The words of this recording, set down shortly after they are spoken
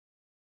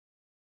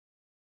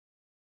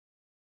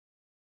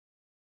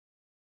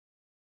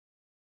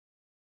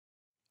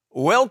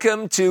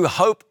Welcome to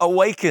Hope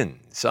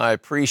Awakens. I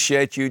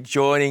appreciate you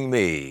joining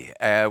me.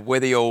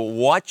 Whether you're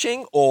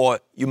watching or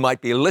you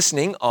might be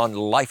listening on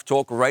Life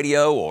Talk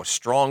Radio or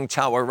Strong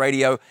Tower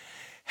Radio,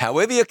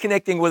 however you're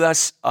connecting with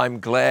us,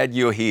 I'm glad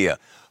you're here.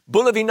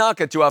 Bula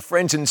vinaka to our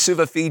friends in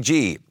Suva,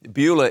 Fiji.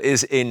 Beulah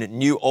is in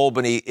New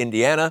Albany,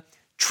 Indiana.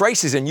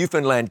 Trace is in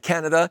Newfoundland,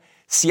 Canada.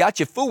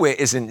 Siachifue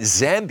is in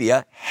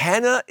Zambia.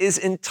 Hannah is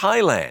in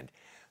Thailand.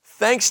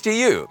 Thanks to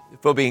you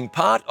for being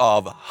part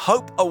of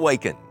Hope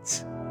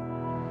Awakens.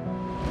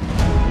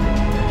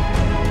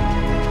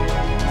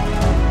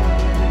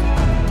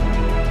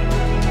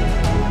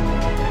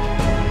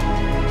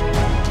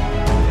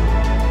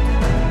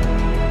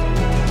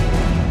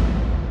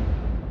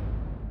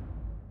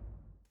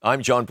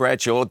 I'm John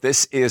Bradshaw.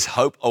 This is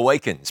Hope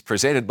Awakens,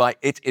 presented by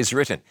It Is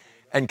Written,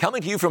 and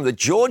coming to you from the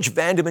George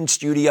Vanderman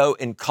Studio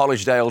in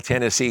Collegedale,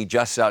 Tennessee,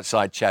 just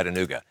outside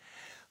Chattanooga.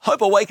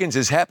 Hope Awakens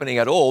is happening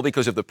at all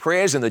because of the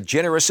prayers and the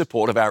generous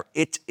support of our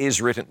It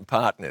Is Written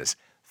partners.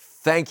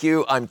 Thank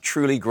you. I'm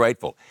truly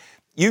grateful.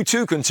 You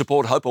too can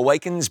support Hope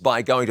Awakens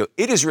by going to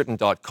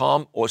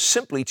itiswritten.com or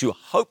simply to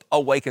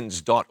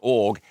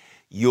hopeawakens.org.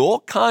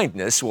 Your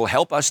kindness will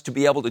help us to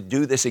be able to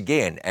do this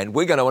again, and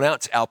we're going to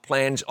announce our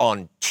plans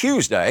on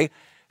Tuesday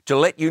to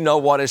let you know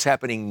what is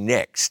happening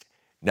next.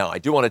 Now, I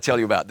do want to tell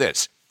you about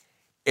this.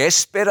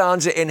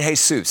 Esperanza en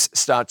Jesus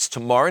starts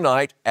tomorrow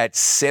night at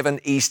 7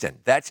 Eastern.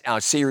 That's our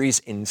series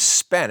in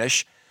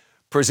Spanish,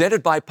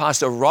 presented by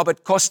Pastor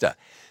Robert Costa.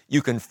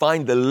 You can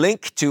find the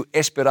link to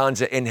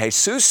Esperanza en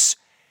Jesus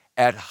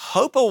at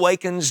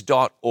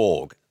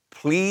hopeawakens.org.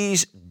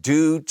 Please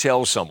do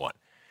tell someone.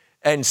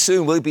 And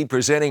soon we'll be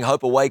presenting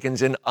Hope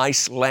Awakens in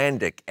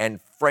Icelandic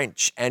and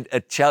French and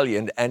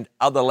Italian and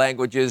other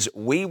languages.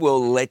 We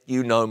will let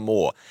you know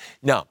more.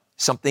 Now,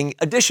 something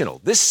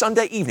additional. This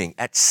Sunday evening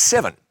at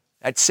 7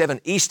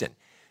 Eastern,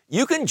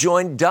 you can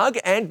join Doug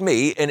and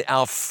me in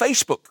our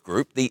Facebook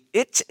group, the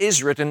It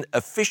Is Written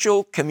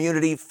Official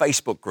Community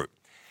Facebook group.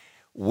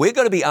 We're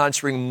going to be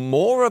answering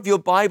more of your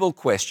Bible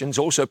questions,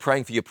 also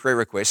praying for your prayer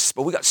requests,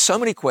 but we've got so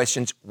many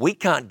questions, we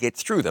can't get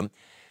through them.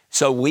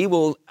 So we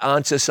will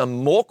answer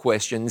some more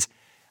questions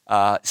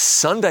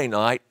Sunday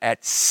night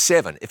at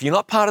 7. If you're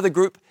not part of the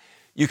group,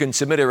 you can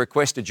submit a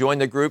request to join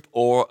the group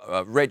or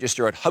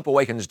register at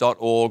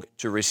hopeawakens.org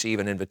to receive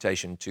an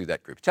invitation to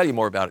that group. I'll tell you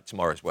more about it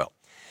tomorrow as well.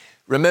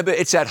 Remember,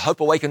 it's at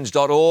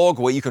hopeawakens.org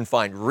where you can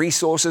find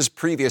resources,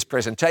 previous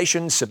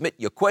presentations, submit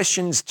your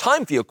questions,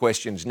 time for your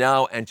questions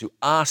now, and to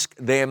ask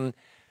them,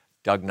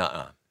 Doug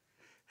Na'a.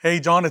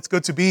 Hey, John, it's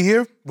good to be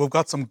here. We've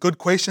got some good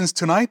questions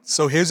tonight.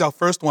 So here's our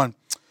first one.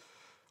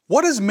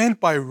 What is meant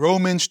by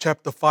Romans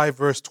chapter 5,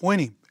 verse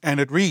 20?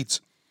 And it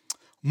reads,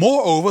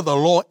 moreover, the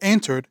law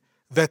entered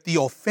that the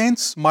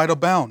offense might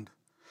abound.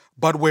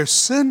 But where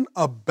sin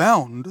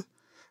abound,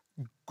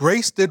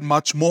 grace did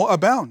much more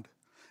abound.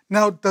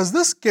 Now, does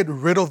this get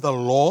rid of the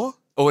law?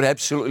 Oh, it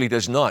absolutely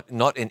does not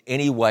in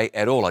any way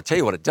at all. I'll tell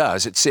you what it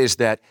does. It says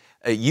that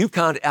you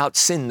can't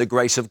out-sin the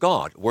grace of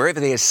God. Wherever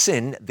there's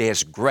sin,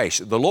 there's grace.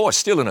 The law is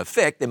still in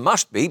effect. There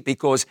must be,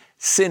 because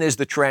sin is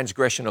the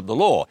transgression of the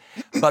law.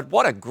 But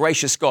what a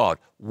gracious God.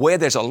 Where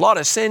there's a lot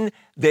of sin,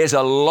 there's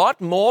a lot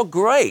more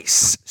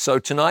grace. So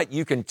tonight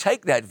you can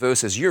take that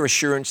verse as your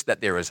assurance that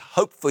there is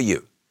hope for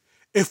you.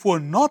 If we're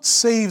not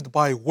saved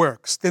by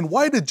works, then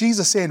why did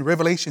Jesus say in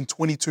Revelation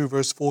 22,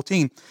 verse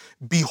 14,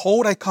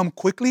 behold, I come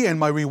quickly and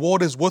my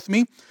reward is with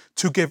me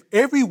to give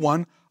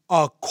everyone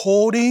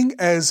according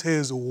as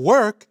his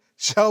work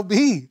shall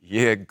be?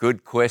 Yeah,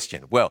 good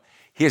question. Well,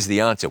 here's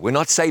the answer. We're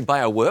not saved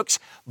by our works,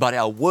 but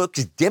our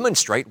works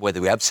demonstrate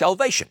whether we have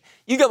salvation.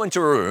 You go into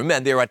a room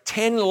and there are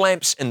 10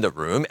 lamps in the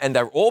room and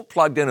they're all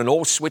plugged in and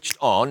all switched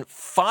on.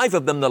 5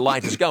 of them the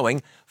light is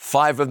going,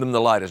 5 of them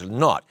the light is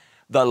not.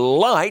 The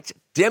light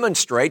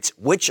demonstrates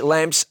which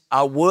lamps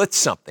are worth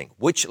something,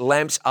 which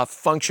lamps are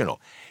functional.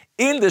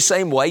 In the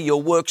same way,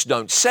 your works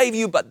don't save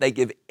you, but they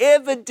give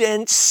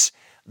evidence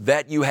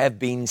that you have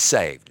been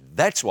saved.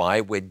 That's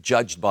why we're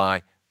judged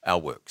by our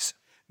works.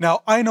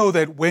 Now, I know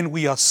that when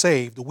we are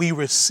saved, we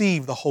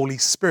receive the Holy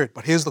Spirit.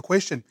 But here's the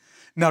question.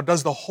 Now,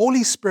 does the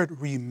Holy Spirit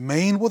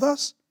remain with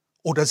us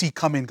or does he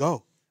come and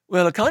go?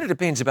 Well, it kind of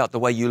depends about the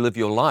way you live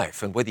your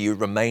life and whether you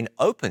remain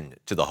open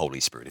to the Holy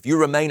Spirit. If you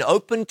remain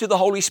open to the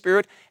Holy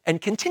Spirit and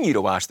continue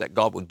to ask that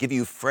God will give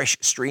you fresh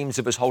streams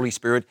of his Holy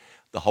Spirit,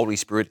 the Holy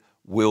Spirit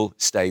will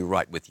stay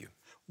right with you.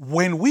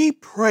 When we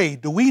pray,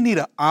 do we need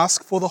to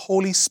ask for the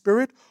Holy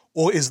Spirit,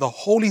 or is the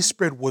Holy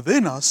Spirit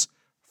within us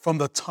from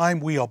the time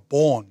we are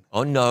born?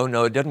 Oh, no,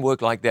 it doesn't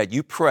work like that.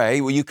 You pray,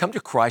 well, you come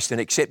to Christ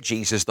and accept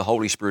Jesus, the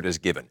Holy Spirit is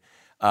given.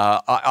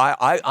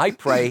 I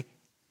pray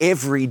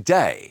every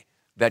day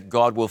that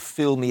God will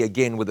fill me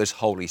again with his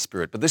Holy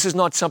Spirit. But this is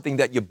not something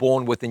that you're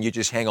born with and you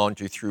just hang on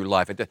to through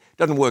life. It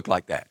doesn't work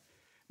like that.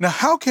 Now,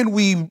 how can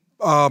we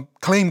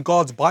claim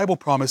God's Bible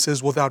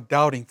promises without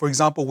doubting? For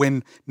example,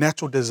 when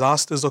natural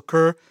disasters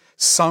occur,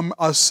 some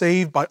are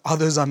saved, but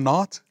others are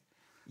not.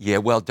 Yeah,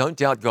 well, don't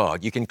doubt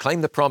God. You can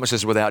claim the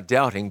promises without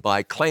doubting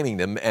by claiming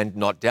them and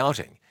not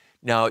doubting.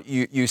 Now,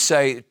 you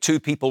say 2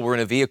 people were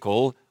in a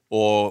vehicle.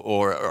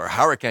 or a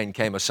hurricane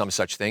came or some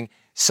such thing.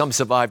 Some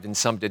survived and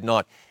some did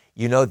not.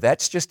 You know,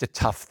 that's just a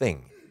tough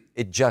thing.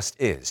 It just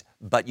is.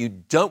 But you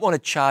don't want to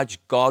charge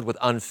God with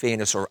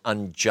unfairness or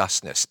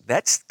unjustness.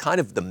 That's kind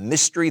of the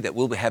mystery that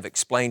we'll have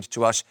explained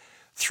to us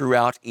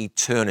throughout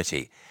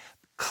eternity.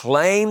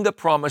 Claim the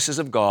promises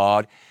of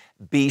God.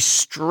 Be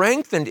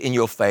strengthened in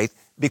your faith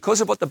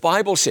because of what the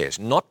Bible says,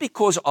 not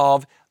because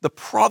of the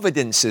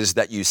providences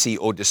that you see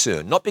or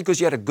discern, not because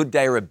you had a good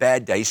day or a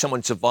bad day,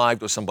 someone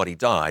survived or somebody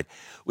died.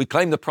 We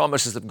claim the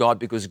promises of God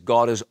because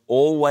God is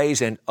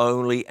always and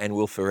only and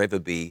will forever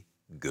be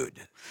good.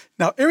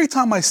 Now, every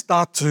time I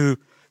start to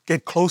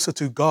get closer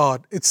to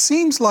God, it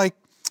seems like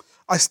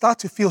I start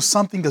to feel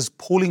something is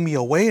pulling me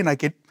away and I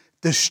get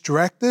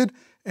distracted.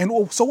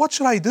 And so what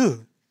should I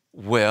do?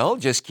 Well,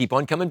 just keep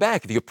on coming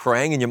back. If you're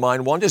praying and your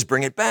mind wanders,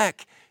 bring it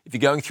back. If you're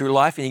going through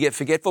life and you get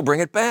forgetful, bring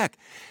it back.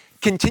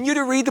 Continue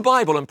to read the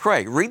Bible and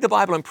pray. Read the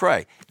Bible and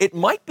pray. It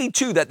might be,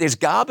 too, that there's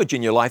garbage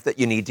in your life that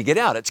you need to get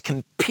out. It's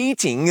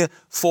competing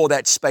for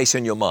that space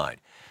in your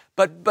mind.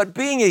 But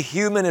being a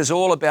human is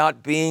all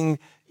about being,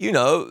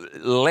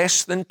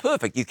 less than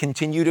perfect. You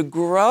continue to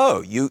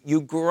grow.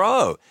 You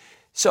grow.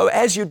 So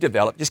as you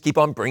develop, just keep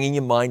on bringing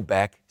your mind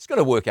back. It's going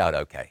to work out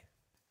okay.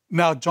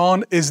 Now,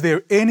 John, is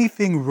there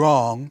anything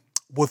wrong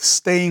with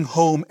staying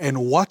home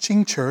and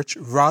watching church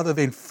rather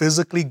than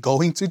physically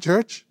going to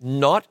church?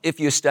 Not if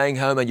you're staying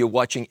home and you're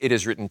watching It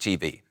Is Written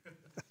TV.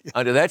 Yeah.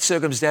 Under that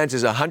circumstance,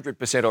 is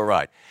 100% all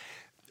right.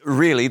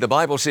 Really, the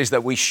Bible says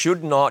that we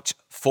should not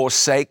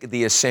forsake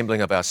the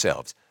assembling of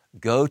ourselves.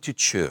 Go to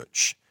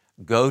church.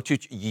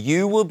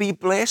 You will be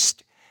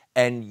blessed,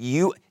 and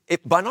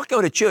by not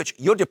going to church,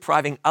 you're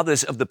depriving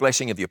others of the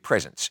blessing of your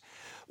presence.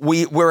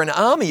 We're an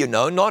army,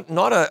 not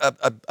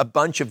a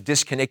bunch of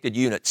disconnected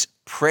units.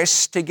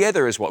 Pressed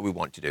together is what we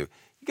want to do.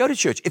 Go to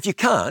church. If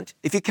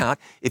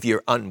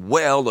you're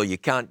unwell or you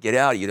can't get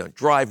out, or you don't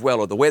drive well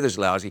or the weather's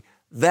lousy,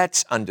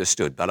 that's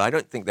understood. But I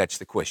don't think that's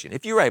the question.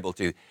 If you're able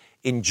to,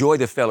 enjoy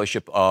the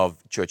fellowship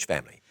of church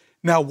family.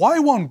 Now, why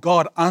won't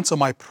God answer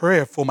my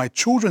prayer for my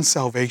children's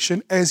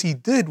salvation as he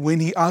did when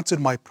he answered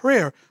my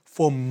prayer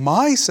for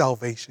my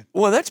salvation?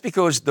 Well, that's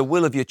because the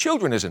will of your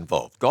children is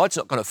involved. God's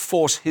not going to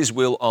force his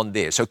will on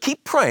theirs. So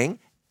keep praying.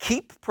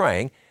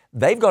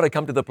 They've got to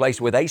come to the place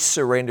where they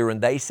surrender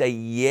and they say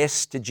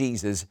yes to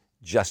Jesus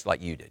just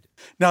like you did.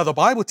 Now, the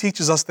Bible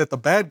teaches us that the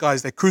bad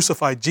guys that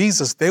crucified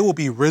Jesus, they will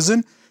be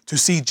risen to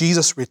see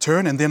Jesus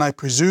return, and then I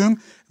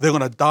presume they're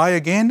going to die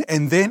again,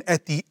 and then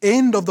at the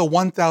end of the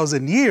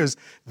 1,000 years,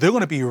 they're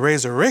going to be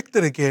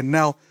resurrected again.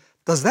 Now,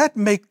 does that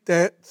make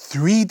that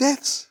 3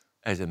 deaths?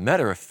 As a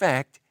matter of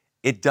fact,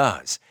 it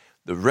does.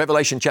 The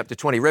Revelation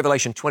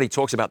 20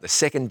 talks about the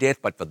second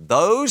death, but for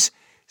those,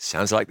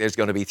 sounds like there's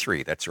going to be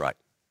 3. That's right.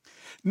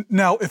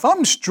 Now, if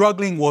I'm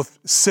struggling with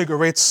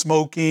cigarette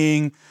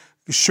smoking,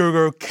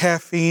 sugar,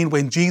 caffeine,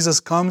 when Jesus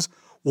comes,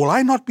 will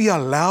I not be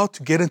allowed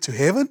to get into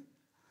heaven?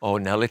 Oh,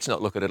 now let's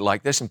not look at it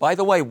like this. And by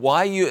the way,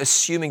 why are you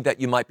assuming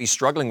that you might be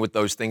struggling with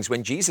those things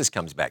when Jesus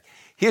comes back?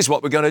 Here's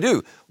what we're going to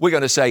do. We're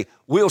going to say,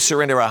 we'll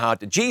surrender our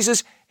heart to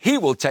Jesus. He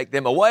will take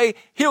them away.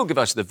 He'll give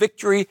us the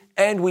victory,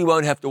 and we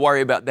won't have to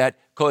worry about that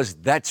because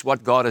that's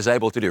what God is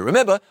able to do.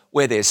 Remember,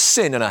 where there's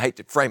sin, and I hate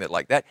to frame it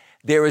like that,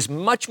 there is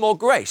much more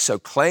grace. So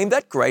claim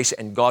that grace,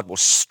 and God will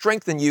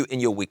strengthen you in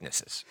your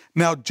weaknesses.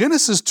 Now,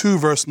 Genesis 2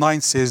 verse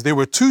 9 says, there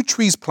were 2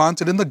 trees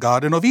planted in the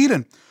Garden of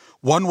Eden.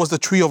 One was the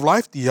tree of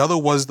life, the other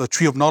was the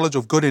tree of knowledge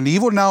of good and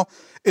evil. Now,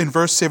 in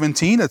verse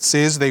 17, it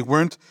says they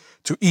weren't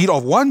to eat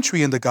of one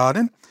tree in the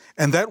garden,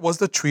 and that was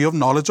the tree of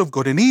knowledge of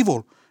good and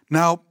evil.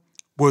 Now,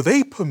 were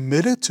they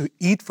permitted to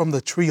eat from the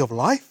tree of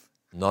life?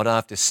 Not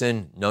after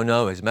sin.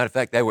 No. As a matter of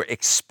fact, they were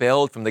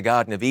expelled from the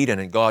Garden of Eden,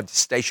 and God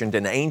stationed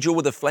an angel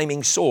with a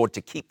flaming sword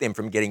to keep them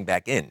from getting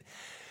back in.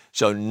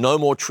 So no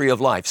more tree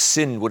of life.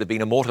 Sin would have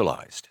been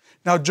immortalized.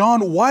 Now,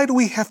 John, why do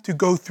we have to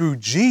go through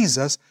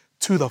Jesus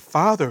to the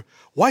Father?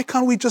 Why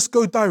can't we just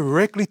go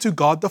directly to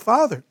God the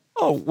Father?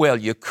 Oh, well,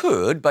 you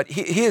could, but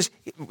here's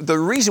the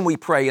reason we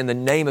pray in the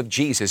name of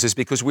Jesus is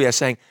because we are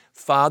saying,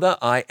 Father,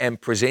 I am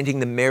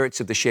presenting the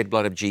merits of the shed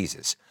blood of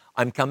Jesus.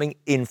 I'm coming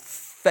in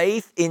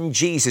faith in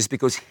Jesus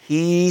because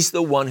he's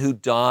the one who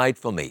died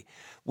for me.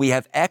 We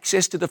have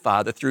access to the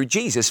Father through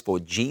Jesus, for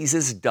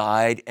Jesus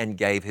died and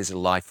gave his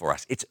life for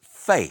us. It's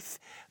faith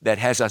that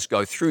has us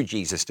go through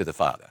Jesus to the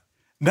Father.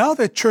 Now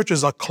that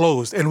churches are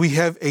closed and we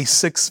have a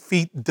 6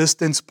 feet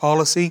distance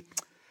policy,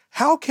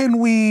 how can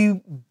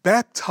we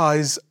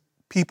baptize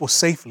people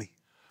safely?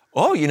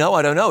 Oh,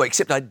 I don't know,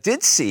 except I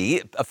did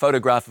see a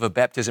photograph of a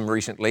baptism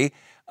recently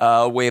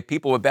where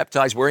people were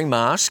baptized wearing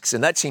masks,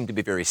 and that seemed to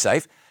be very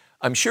safe.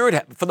 I'm sure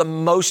for the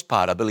most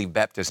part, I believe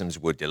baptisms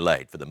were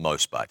delayed for the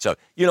most part. So,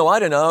 I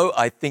don't know.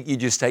 I think you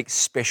just take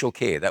special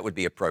care. That would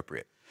be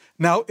appropriate.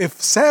 Now,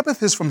 if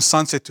Sabbath is from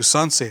sunset to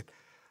sunset,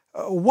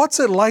 what's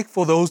it like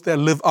for those that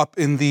live up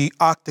in the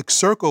Arctic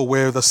Circle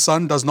where the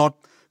sun does not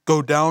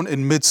go down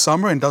in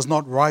midsummer and does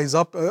not rise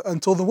up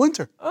until the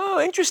winter. Oh,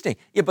 interesting.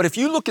 Yeah, but if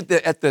you look at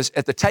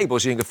the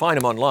tables, you can find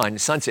them online,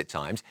 sunset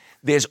times,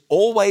 there's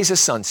always a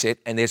sunset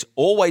and there's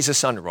always a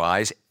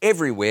sunrise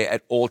everywhere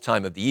at all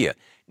time of the year.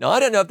 Now, I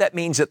don't know if that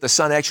means that the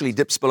sun actually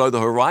dips below the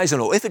horizon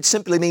or if it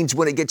simply means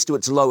when it gets to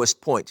its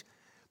lowest point.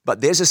 But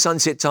there's a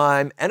sunset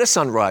time and a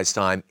sunrise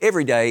time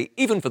every day,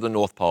 even for the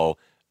North Pole,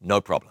 no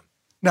problem.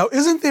 Now,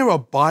 isn't there a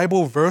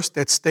Bible verse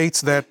that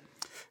states that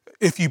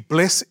if you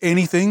bless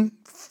anything,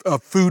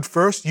 food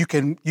first, you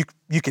can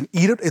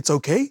eat it, it's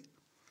okay?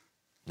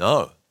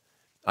 No.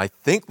 I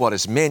think what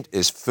is meant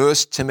is 1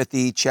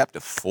 Timothy chapter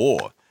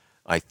 4.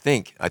 I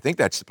think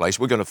that's the place.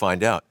 We're going to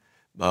find out.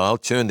 I'll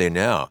turn there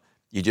now.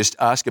 You just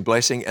ask a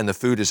blessing and the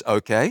food is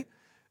okay?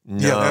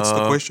 No. Yeah, that's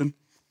the question.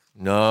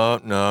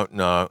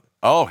 No.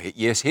 Oh,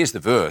 yes, here's the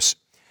verse.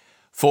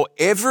 For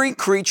every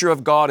creature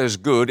of God is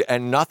good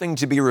and nothing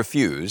to be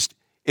refused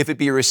if it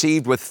be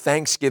received with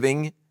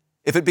thanksgiving.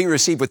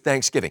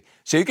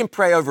 So you can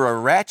pray over a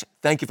rat,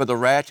 thank you for the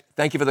rat,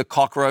 thank you for the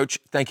cockroach,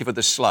 thank you for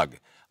the slug.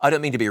 I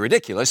don't mean to be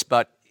ridiculous,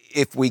 but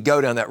if we go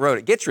down that road,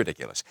 it gets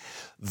ridiculous.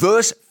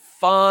 Verse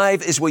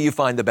 5 is where you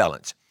find the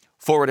balance.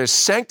 For it is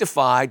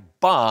sanctified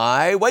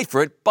by, wait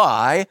for it,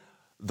 by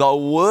the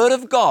word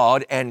of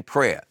God and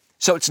prayer.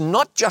 So it's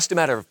not just a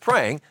matter of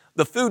praying.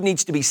 The food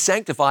needs to be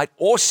sanctified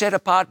or set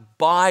apart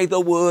by the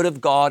word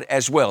of God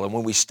as well. And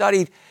when we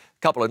studied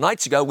a couple of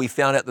nights ago, we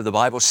found out that the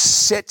Bible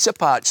sets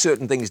apart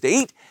certain things to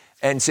eat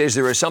and says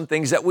there are some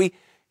things that we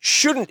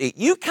shouldn't eat.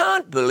 You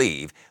can't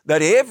believe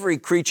that every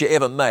creature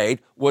ever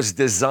made was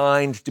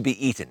designed to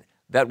be eaten.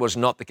 That was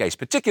not the case,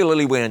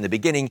 particularly when in the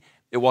beginning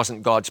it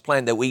wasn't God's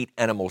plan that we eat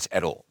animals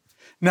at all.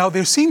 Now,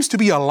 there seems to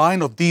be a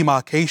line of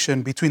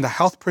demarcation between the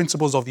health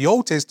principles of the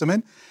Old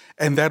Testament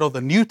and that of the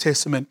New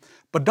Testament.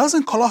 But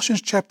doesn't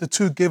Colossians chapter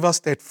 2 give us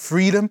that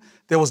freedom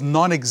that was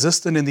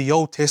non-existent in the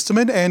Old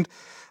Testament? And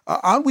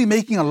aren't we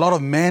making a lot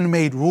of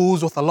man-made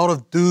rules with a lot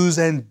of do's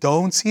and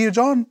don'ts here,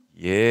 John?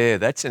 Yeah,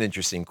 that's an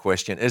interesting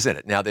question, isn't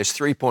it? Now, there's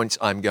 3 points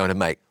I'm going to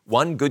make.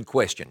 1, good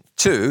question.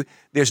 2,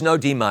 there's no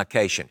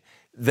demarcation.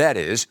 That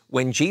is,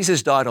 when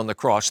Jesus died on the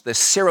cross, the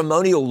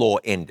ceremonial law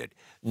ended.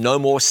 No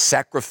more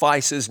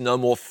sacrifices, no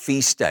more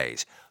feast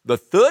days. The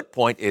 3rd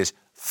point is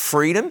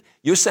freedom.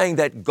 You're saying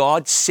that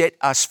God set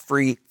us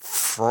free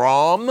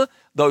from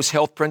those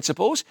health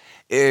principles.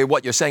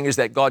 What you're saying is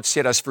that God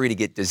set us free to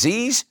get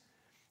disease,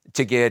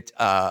 to get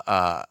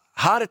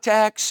heart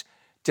attacks,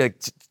 to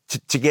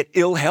get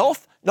ill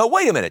health. No,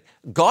 wait a minute.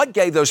 God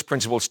gave those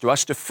principles to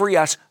us to free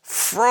us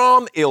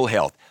from ill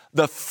health.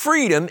 The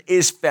freedom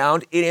is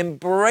found in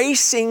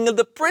embracing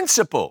the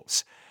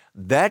principles.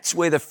 That's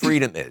where the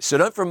freedom is. So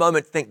don't for a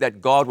moment think that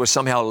God was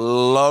somehow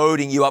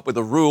loading you up with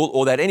a rule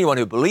or that anyone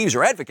who believes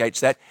or advocates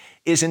that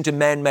is into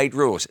man-made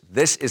rules.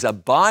 This is a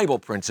Bible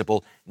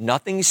principle,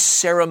 nothing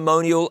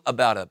ceremonial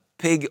about a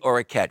pig or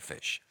a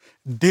catfish.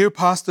 Dear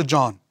Pastor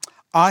John,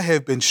 I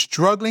have been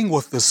struggling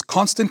with this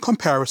constant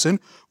comparison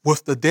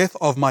with the death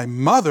of my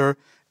mother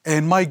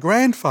and my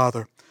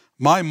grandfather.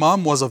 My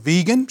mom was a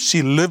vegan.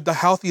 She lived a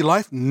healthy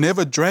life,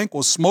 never drank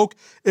or smoked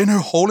in her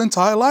whole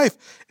entire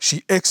life.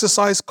 She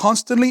exercised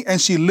constantly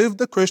and she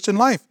lived a Christian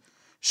life.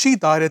 She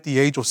died at the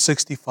age of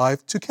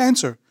 65 to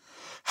cancer.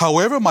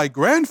 However, my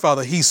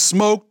grandfather, he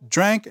smoked,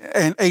 drank,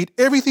 and ate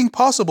everything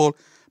possible,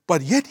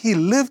 but yet he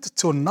lived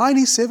till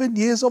 97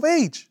 years of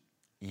age.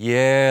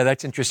 Yeah,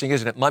 that's interesting,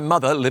 isn't it? My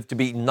mother lived to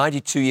be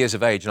 92 years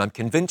of age, and I'm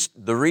convinced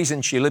the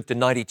reason she lived to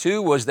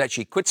 92 was that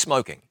she quit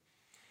smoking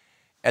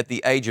at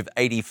the age of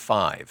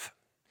 85.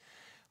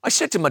 I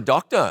said to my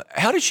doctor,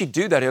 how did she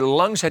do that? Her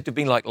lungs had to have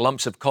been like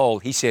lumps of coal.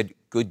 He said,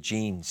 good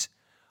genes.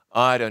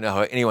 I don't know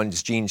how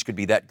anyone's genes could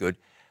be that good,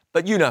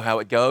 but you know how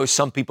it goes.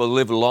 Some people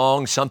live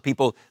long, some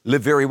people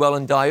live very well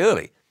and die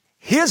early.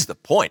 Here's the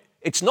point.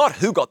 It's not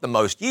who got the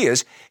most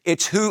years.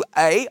 It's who,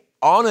 A,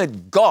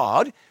 honored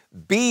God,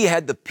 B,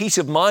 had the peace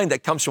of mind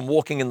that comes from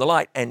walking in the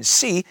light, and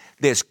C,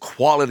 there's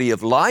quality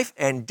of life,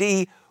 and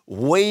D,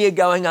 where you're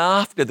going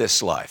after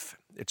this life.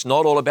 It's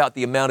not all about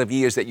the amount of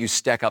years that you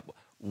stack up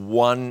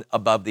one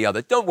above the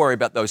other. Don't worry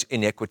about those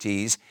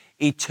inequities.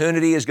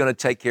 Eternity is going to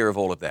take care of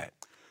all of that.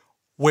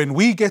 When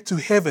we get to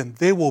heaven,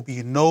 there will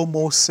be no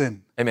more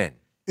sin. Amen.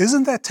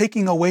 Isn't that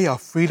taking away our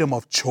freedom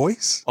of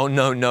choice? Oh,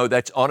 no,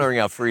 that's honoring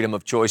our freedom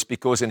of choice,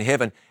 because in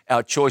heaven,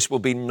 our choice will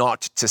be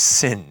not to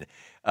sin.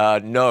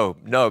 No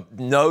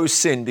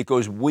sin,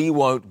 because we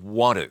won't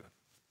want to.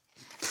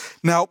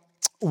 Now,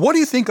 what do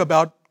you think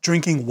about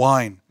drinking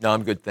wine? No,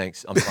 I'm good,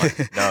 thanks. I'm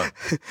fine. No.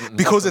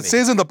 Because it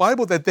says in the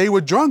Bible that they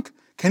were drunk.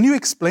 Can you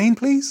explain,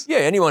 please? Yeah,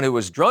 anyone who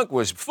was drunk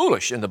was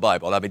foolish in the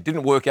Bible. I mean, it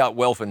didn't work out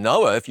well for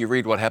Noah if you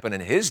read what happened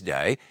in his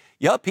day.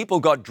 Yeah, people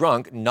got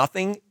drunk.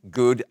 Nothing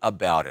good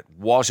about it.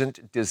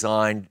 Wasn't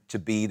designed to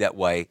be that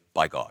way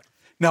by God.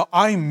 Now,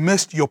 I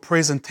missed your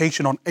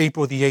presentation on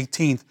April the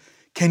 18th.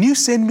 Can you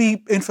send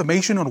me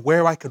information on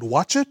where I could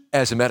watch it?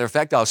 As a matter of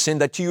fact, I'll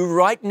send that to you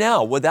right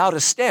now without a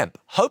stamp.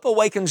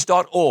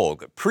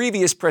 HopeAwakens.org.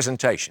 Previous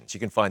presentations. You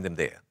can find them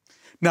there.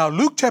 Now,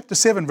 Luke chapter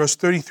 7, verse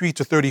 33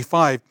 to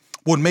 35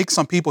 would make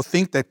some people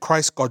think that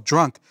Christ got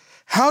drunk.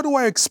 How do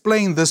I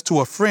explain this to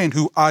a friend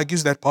who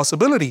argues that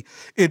possibility?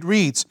 It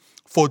reads,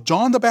 for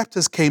John the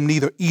Baptist came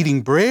neither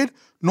eating bread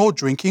nor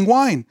drinking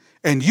wine,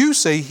 and you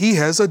say he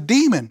has a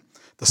demon.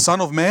 The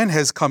Son of Man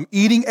has come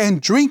eating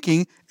and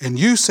drinking, and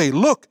you say,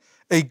 look,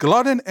 a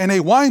glutton and a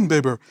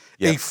winebibber,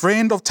 a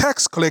friend of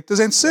tax collectors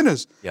and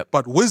sinners.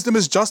 But wisdom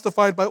is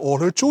justified by all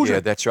her children. Yeah,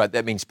 that's right.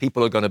 That means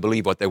people are going to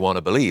believe what they want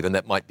to believe, and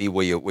that might be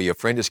where your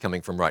friend is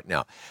coming from right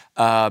now.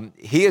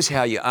 Here's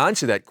how you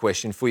answer that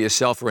question for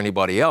yourself or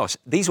anybody else.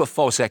 These were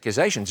false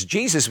accusations.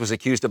 Jesus was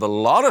accused of a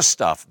lot of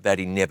stuff that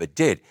he never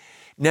did.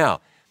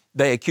 Now,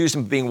 they accused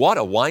him of being what?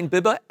 A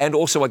winebibber and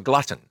also a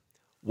glutton.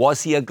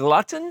 Was he a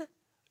glutton?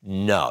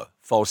 No.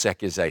 False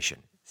accusation.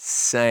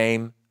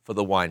 Same for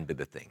the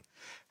winebibber thing.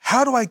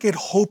 How do I get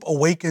Hope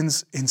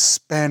Awakens in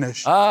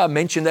Spanish? I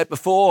mentioned that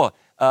before.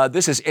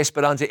 This is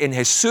Esperanza en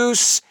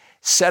Jesus,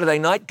 Saturday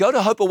night. Go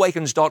to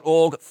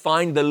hopeawakens.org,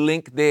 find the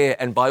link there,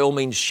 and by all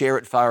means, share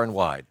it far and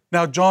wide.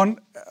 Now, John,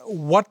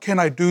 what can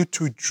I do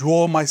to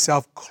draw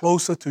myself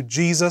closer to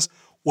Jesus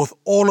with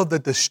all of the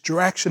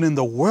distraction in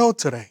the world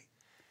today?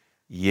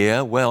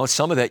 Yeah, well,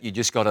 some of that you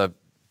just got to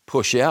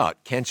push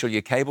out. Cancel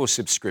your cable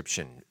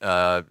subscription.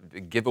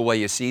 Give away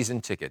your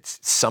season tickets.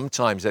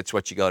 Sometimes that's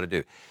what you got to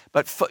do.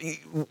 But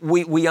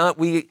we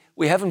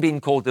haven't been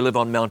called to live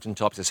on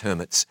mountaintops as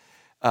hermits.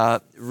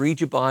 Read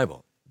your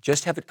Bible.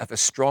 Just have a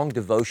strong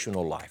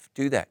devotional life.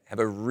 Do that. Have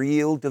a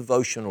real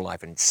devotional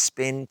life and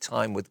spend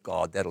time with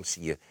God. That'll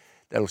see you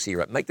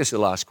right. Make this the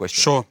last question.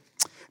 Sure.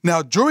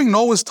 Now, during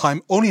Noah's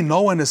time, only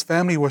Noah and his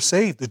family were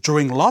saved.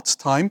 During Lot's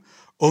time,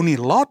 only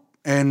Lot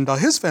and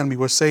his family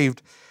were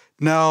saved.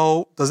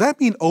 Now, does that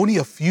mean only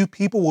a few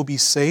people will be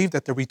saved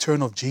at the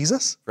return of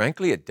Jesus?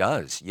 Frankly, it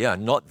does. Yeah,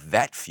 not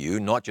that few,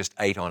 not just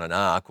 8 on an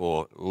ark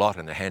or Lot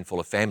and a handful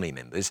of family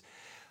members.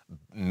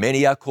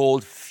 Many are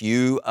called,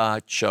 few are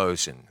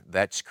chosen.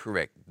 That's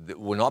correct. It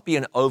will not be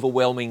an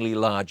overwhelmingly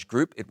large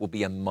group. It will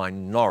be a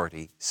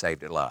minority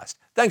saved at last.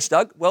 Thanks,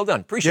 Doug. Well done.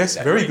 Appreciate that.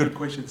 Yes, very good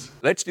questions.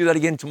 Let's do that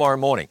again tomorrow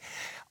morning.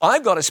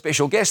 I've got a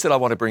special guest that I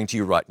want to bring to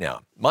you right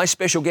now. My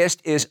special guest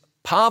is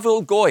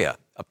Pavel Goya,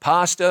 a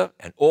pastor,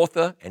 an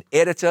author, an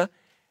editor,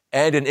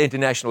 and an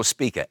international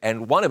speaker.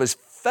 And one of his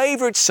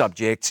favorite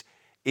subjects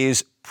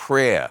is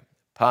prayer.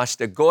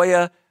 Pastor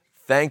Goya,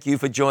 thank you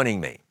for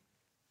joining me.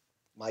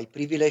 My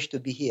privilege to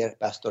be here,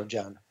 Pastor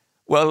John.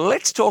 Well,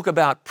 let's talk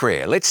about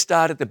prayer. Let's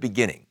start at the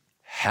beginning.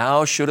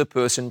 How should a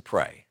person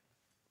pray?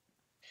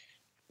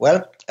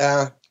 Well,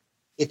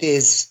 it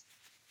is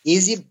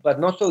easy, but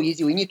not so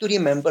easy. We need to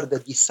remember the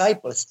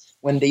disciples,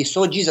 when they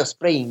saw Jesus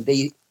praying,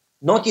 they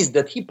noticed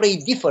that he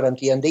prayed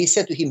differently, and they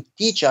said to him,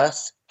 teach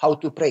us how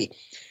to pray.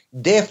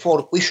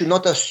 Therefore, we should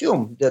not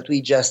assume that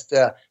we just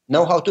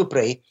know how to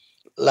pray.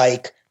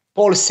 Like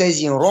Paul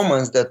says in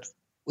Romans, that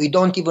we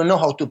don't even know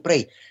how to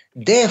pray.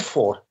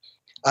 Therefore,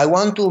 I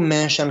want to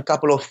mention a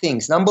couple of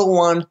things. Number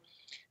one,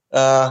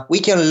 we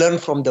can learn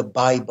from the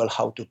Bible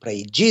how to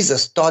pray.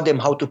 Jesus taught them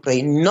how to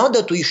pray. Not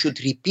that we should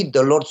repeat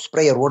the Lord's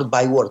Prayer word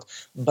by word,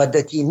 but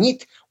that in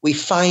it we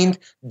find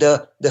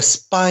the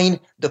spine,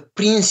 the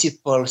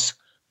principles,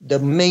 the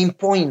main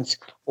points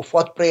of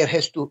what prayer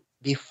has to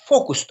be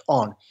focused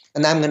on.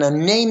 And I'm going to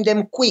name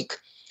them quick.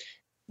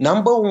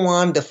 Number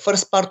one, the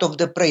first part of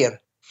the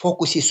prayer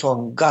focuses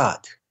on God.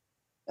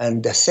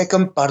 And the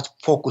second part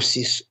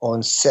focuses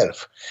on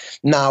self.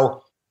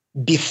 Now,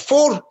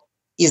 before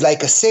is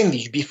like a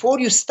sandwich. Before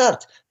you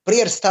start,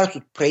 prayer starts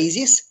with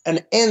praises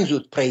and ends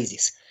with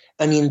praises.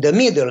 And in the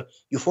middle,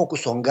 you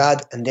focus on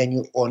God and then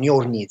you on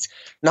your needs.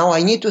 Now,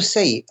 I need to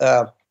say,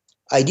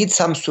 I did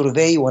some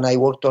survey when I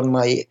worked on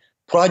my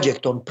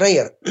project on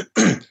prayer,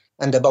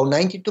 and about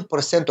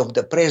 92% of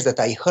the prayers that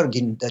I heard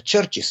in the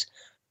churches,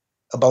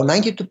 about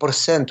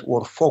 92%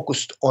 were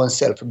focused on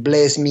self.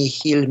 Bless me,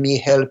 heal me,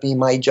 help me,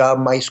 my job,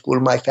 my school,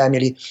 my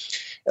family.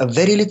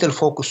 Very little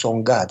focus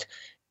on God.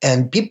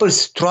 And people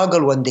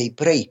struggle when they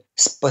pray,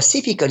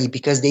 specifically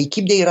because they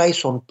keep their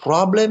eyes on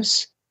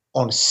problems,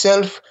 on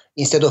self,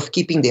 instead of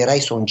keeping their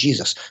eyes on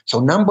Jesus. So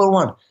number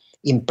one,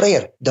 in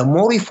prayer, the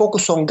more we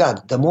focus on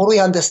God, the more we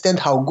understand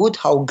how good,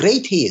 how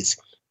great He is,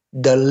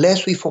 the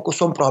less we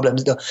focus on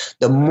problems,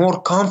 the more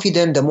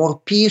confident, the more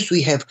peace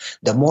we have,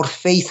 the more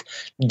faith,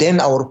 then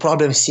our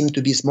problems seem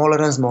to be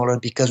smaller and smaller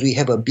because we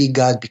have a big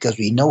God, because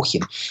we know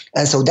Him.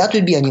 And so that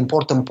would be an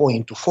important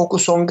point, to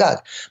focus on God.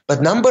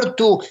 But number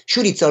two,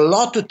 sure, it's a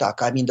lot to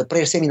talk. I mean, the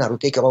prayer seminar will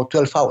take about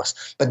 12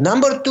 hours. But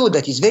number two,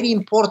 that is very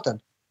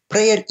important,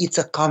 prayer, it's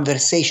a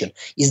conversation.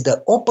 It's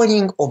the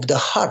opening of the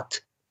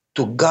heart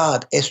to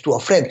God as to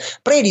a friend.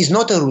 Prayer is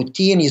not a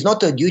routine, is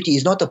not a duty,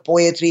 is not a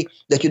poetry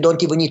that you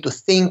don't even need to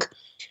think.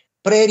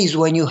 Prayer is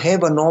when you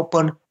have an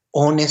open,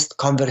 honest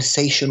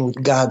conversation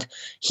with God.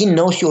 He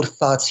knows your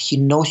thoughts, He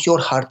knows your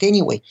heart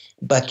anyway,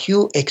 but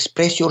you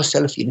express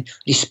yourself in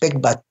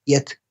respect, but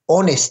yet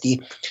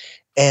honesty.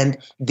 And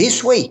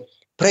this way,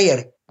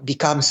 prayer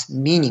becomes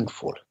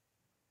meaningful.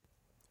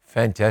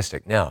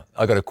 Fantastic. Now,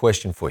 I've got a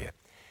question for you.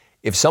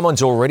 If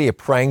someone's already a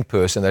praying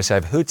person, they say,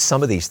 I've heard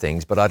some of these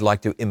things, but I'd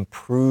like to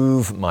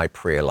improve my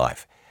prayer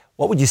life.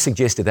 What would you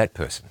suggest to that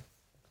person?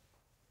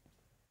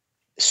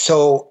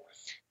 So,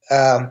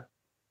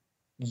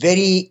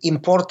 very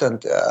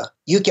important.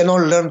 You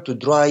cannot learn to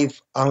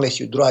drive unless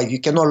you drive. You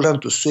cannot learn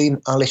to swim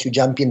unless you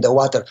jump in the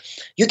water.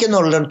 You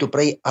cannot learn to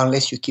pray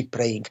unless you keep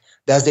praying.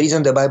 That's the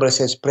reason the Bible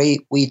says pray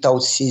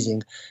without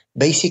ceasing.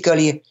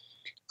 Basically,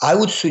 I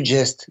would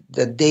suggest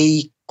that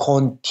they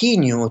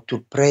continue to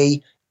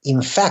pray.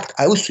 In fact,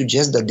 I would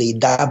suggest that they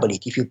double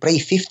it. If you pray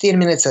 15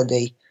 minutes a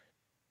day,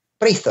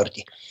 pray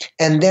 30.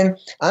 And then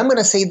I'm going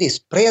to say this,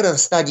 prayer and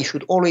study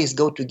should always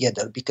go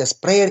together, because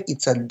prayer,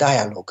 it's a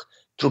dialogue.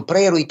 Through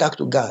prayer, we talk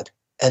to God,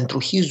 and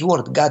through His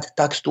word, God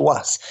talks to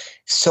us.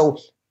 So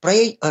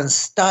pray and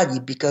study,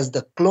 because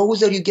the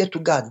closer you get to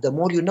God, the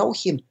more you know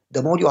Him,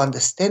 the more you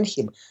understand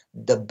Him,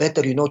 the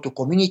better you know to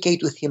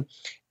communicate with Him.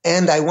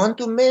 And I want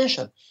to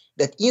mention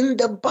that in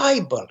the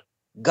Bible,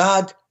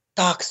 God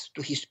talks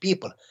to His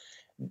people.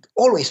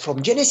 Always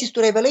from Genesis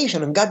to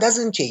Revelation, and God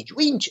doesn't change.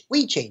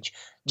 We change.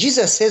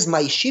 Jesus says,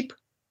 my sheep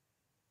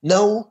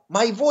know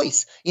my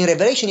voice. In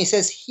Revelation, He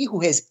says, he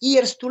who has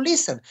ears to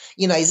listen.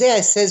 In Isaiah,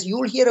 it says,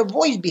 you'll hear a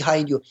voice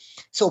behind you.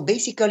 So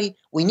basically,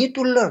 we need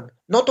to learn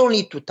not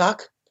only to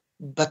talk,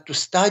 but to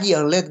study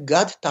and let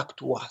God talk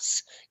to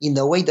us in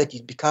a way that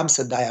it becomes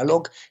a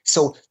dialogue.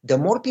 So the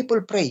more people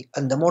pray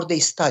and the more they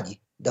study,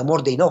 the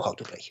more they know how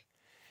to pray.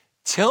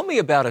 Tell me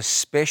about a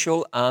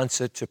special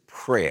answer to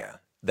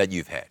prayer that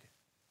you've had.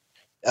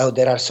 Oh,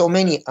 there are so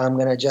many. I'm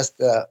going to just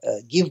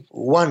give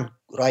one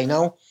right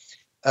now.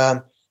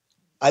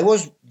 I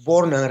was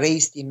born and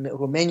raised in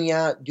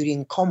Romania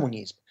during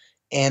communism.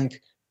 And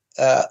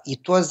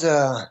it was,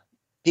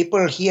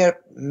 people here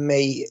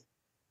may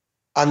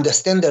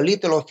understand a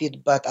little of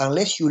it, but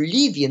unless you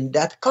live in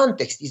that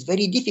context, it's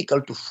very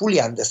difficult to fully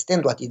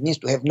understand what it means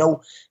to have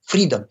no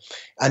freedom.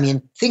 I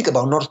mean, think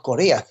about North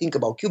Korea, think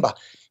about Cuba.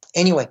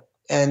 Anyway,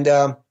 and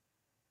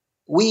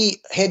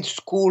we had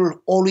school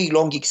all week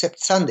long except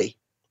Sunday.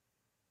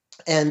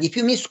 And if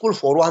you miss school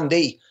for one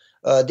day,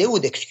 they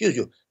would excuse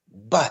you.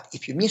 But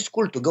if you miss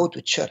school to go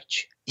to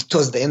church, it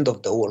was the end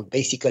of the world.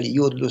 Basically,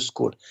 you would lose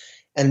school.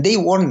 And they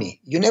warned me,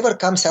 you never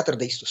come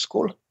Saturdays to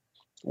school.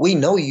 We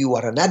know you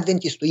are an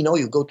Adventist. We know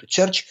you go to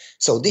church.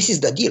 So this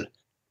is the deal.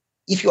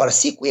 If you are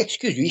sick, we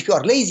excuse you. If you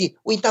are lazy,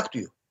 we talk to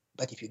you.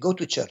 But if you go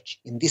to church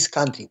in this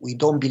country, we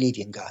don't believe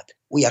in God.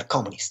 We are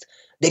communist.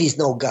 There is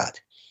no God.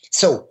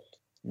 So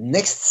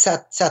next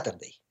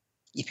Saturday,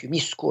 if you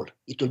miss school,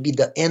 it will be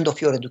the end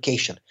of your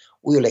education.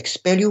 We will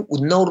expel you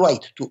with no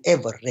right to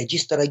ever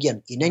register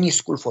again in any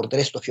school for the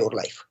rest of your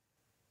life.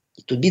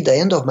 It will be the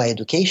end of my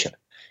education.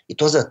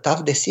 It was a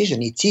tough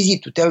decision. It's easy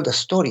to tell the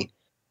story,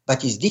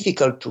 but it's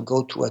difficult to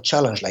go through a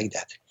challenge like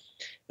that.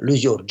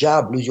 Lose your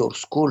job, lose your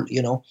school,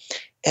 you know.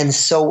 And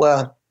so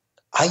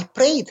I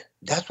prayed.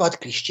 That's what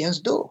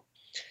Christians do.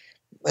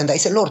 And I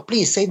said, Lord,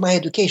 please save my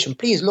education.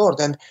 Please, Lord.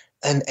 And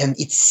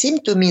it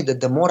seemed to me that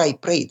the more I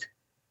prayed,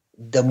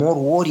 the more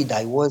worried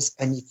I was,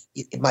 and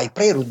my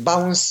prayer would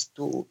bounce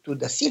to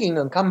the ceiling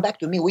and come back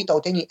to me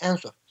without any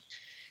answer.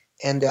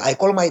 And I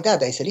called my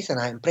dad. I said, listen,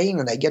 I'm praying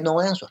and I get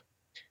no answer.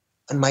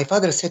 And my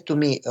father said to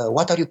me,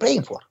 what are you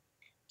praying for?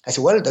 I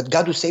said, well, that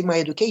God will save my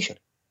education.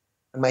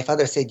 And my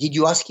father said, did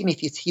you ask him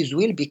if it's his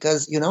will?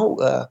 Because, you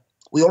know,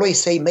 we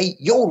always say, may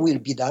your will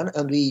be done,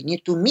 and we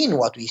need to mean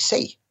what we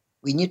say.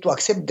 We need to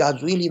accept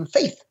God's will in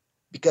faith,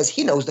 because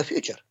He knows the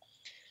future.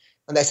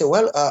 And I said,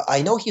 well,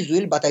 I know His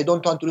will, but I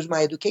don't want to lose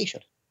my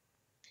education.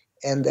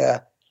 And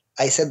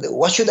I said,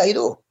 what should I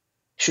do?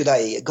 Should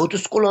I go to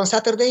school on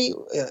Saturday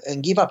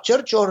and give up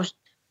church?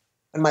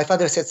 And my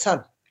father said,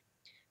 son,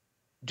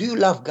 do you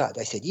love God?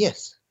 I said,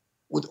 yes.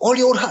 With all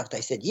your heart? I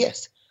said,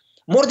 yes.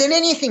 More than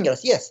anything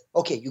else? Yes.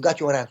 Okay, you got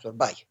your answer.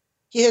 Bye.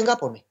 He hung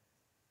up on me.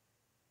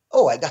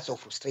 Oh, I got so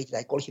frustrated.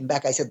 I called him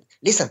back. I said,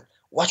 listen,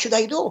 what should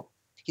I do?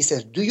 He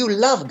says, do you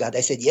love God?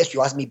 I said, yes,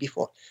 you asked me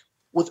before.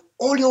 With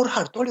all your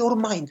heart, all your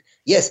mind.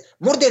 Yes.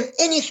 More than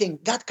anything,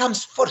 God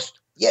comes first.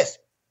 Yes.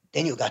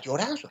 Then you got your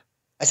answer.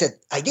 I said,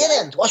 I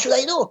didn't. What should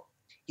I do?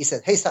 He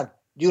said, hey, son,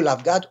 do you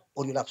love God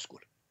or you love school?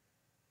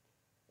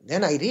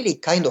 Then I really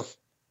kind of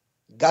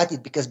got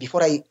it, because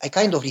before I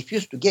kind of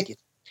refused to get it.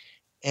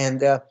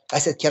 And I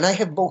said, can I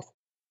have both?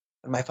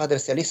 And my father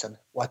said, listen,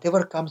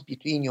 whatever comes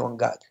between you and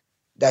God,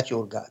 that's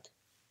your God.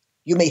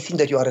 You may think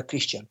that you are a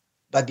Christian,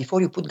 but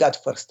before you put God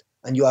first,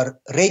 and you are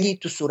ready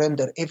to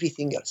surrender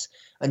everything else,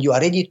 and you are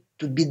ready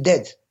to be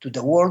dead to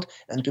the world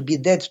and to be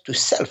dead to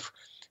self,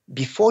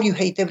 before you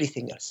hate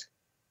everything else,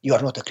 you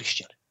are not a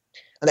Christian.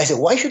 And I said,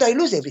 why should I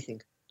lose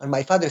everything? And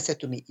my father said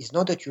to me, it's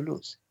not that you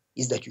lose,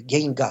 it's that you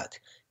gain God.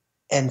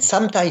 And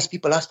sometimes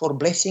people ask for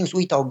blessings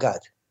without God.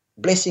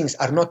 Blessings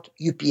are not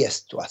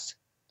UPS to us.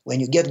 When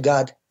you get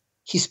God,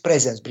 His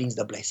presence brings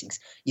the blessings.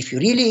 If you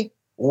really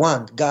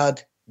want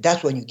God,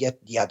 that's when you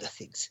get the other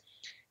things.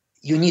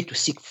 You need to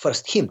seek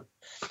first Him.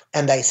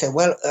 And I said,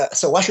 well,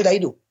 so what should I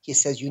do? He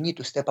says, you need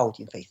to step out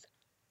in faith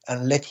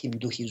and let Him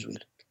do His will.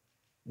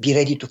 Be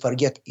ready to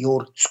forget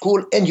your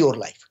school and your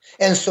life.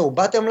 And so,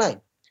 bottom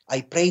line,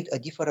 I prayed a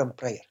different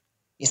prayer.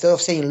 Instead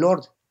of saying,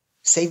 Lord,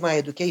 save my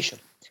education,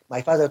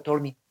 my father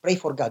told me, pray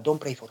for God,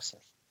 don't pray for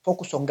self.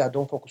 Focus on God,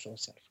 don't focus on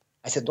self.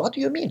 I said, what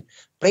do you mean?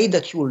 Pray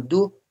that you will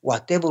do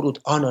whatever would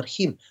honor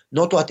him,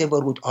 not whatever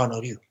would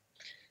honor you.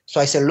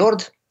 So I said,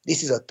 Lord,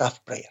 this is a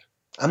tough prayer.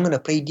 I'm going to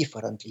pray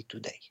differently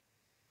today.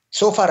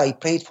 So far, I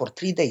prayed for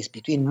 3 days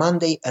between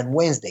Monday and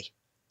Wednesday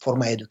for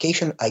my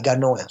education. I got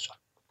no answer.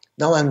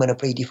 Now I'm going to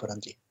pray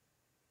differently.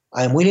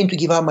 I am willing to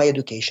give up my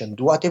education,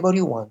 do whatever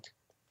you want,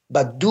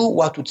 but do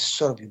what would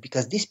serve you,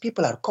 because these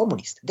people are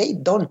communists. They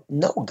don't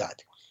know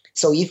God.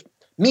 So if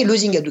me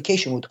losing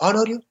education would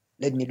honor you,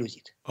 let me lose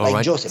it. All like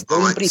right. Joseph,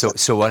 go in prison.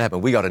 So what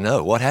happened? We got to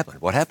know. What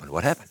happened? What happened?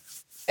 What happened?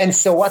 And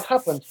so what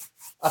happened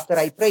after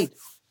I prayed?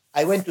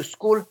 I went to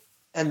school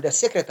and the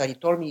secretary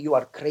told me, you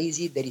are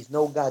crazy. There is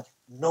no God.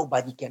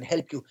 Nobody can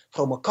help you.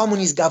 From a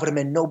communist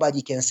government,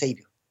 nobody can save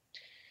you.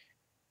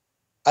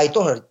 I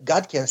told her,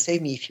 God can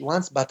save me if he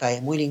wants, but I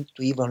am willing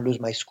to even lose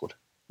my school.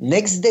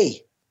 Next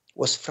day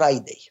was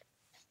Friday.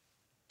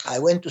 I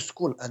went to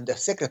school and the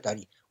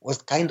secretary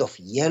was kind of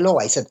yellow.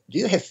 I said, do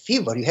you have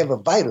fever? You have a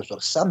virus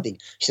or something?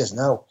 She says,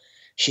 no.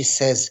 She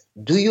says,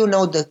 do you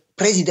know the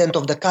president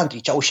of the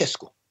country,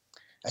 Ceausescu?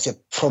 I said,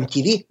 from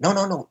TV?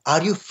 No.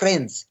 Are you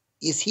friends?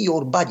 Is he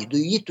your buddy? Do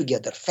you eat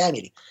together,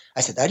 family?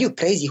 I said, are you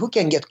crazy? Who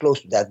can get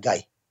close to that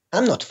guy?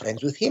 I'm not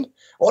friends with him.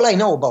 All I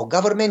know about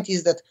government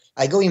is that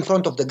I go in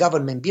front of the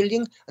government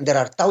building and there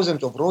are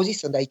thousands of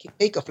roses and I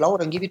take a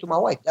flower and give it to my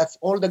wife. That's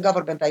all the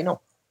government I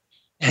know.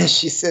 And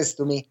she says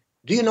to me,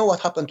 do you know what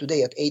happened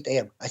today at 8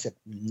 a.m.? I said,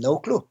 no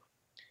clue.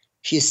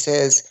 She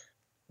says,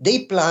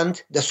 the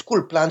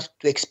school planned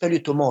to expel you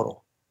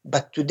tomorrow.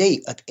 But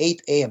today at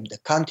 8 a.m., the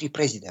country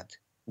president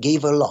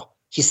gave a law.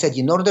 He said,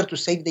 in order to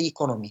save the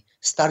economy,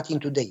 starting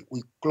today,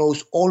 we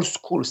close all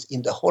schools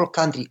in the whole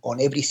country on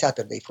every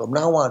Saturday. From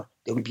now on,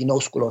 there will be no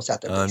school on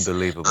Saturdays.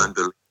 Unbelievable.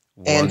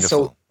 And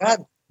so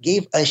God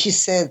gave, and she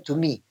said to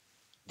me,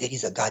 there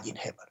is a God in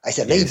heaven. I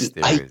said, Yes,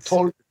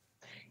 lady,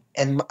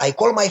 and I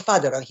called my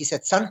father and he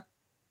said, son,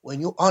 when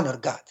you honor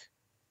God,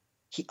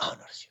 he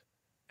honors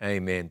you.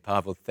 Amen.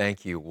 Pavel,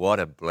 thank you. What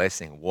a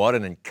blessing. What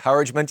an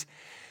encouragement.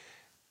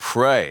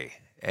 Pray,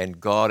 and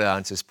God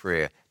answers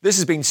prayer. This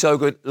has been so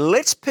good.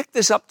 Let's pick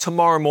this up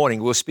tomorrow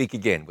morning. We'll speak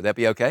again. Would that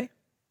be okay?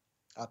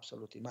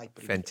 Absolutely. My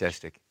privilege.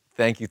 Fantastic.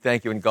 Thank you,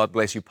 and God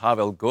bless you.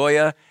 Pavel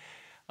Goya,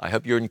 I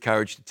hope you're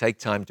encouraged to take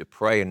time to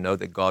pray and know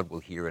that God will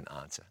hear and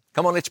answer.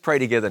 Come on, let's pray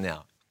together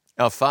now.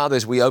 Our Father,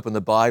 as we open the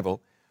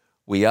Bible,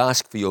 we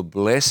ask for your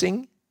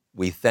blessing.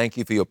 We thank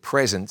you for your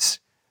presence.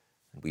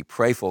 We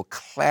pray for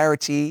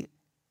clarity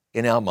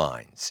in our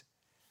minds.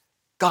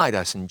 Guide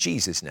us in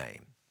Jesus'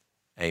 name.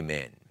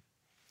 Amen.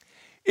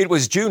 It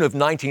was June of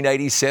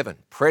 1987.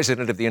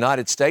 President of the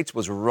United States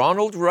was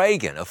Ronald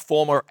Reagan, a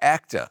former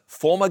actor,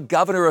 former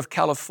governor of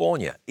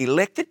California,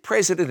 elected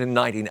president in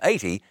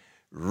 1980,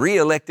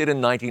 re-elected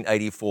in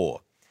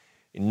 1984.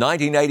 In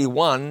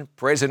 1981,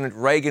 President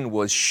Reagan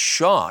was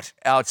shot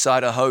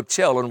outside a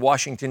hotel in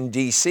Washington,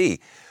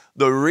 D.C.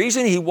 The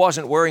reason he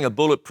wasn't wearing a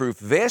bulletproof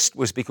vest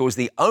was because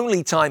the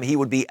only time he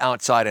would be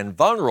outside and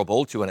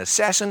vulnerable to an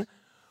assassin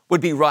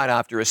would be right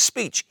after a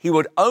speech. He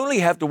would only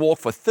have to walk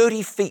for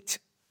 30 feet.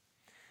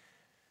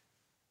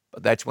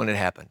 But that's when it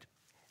happened.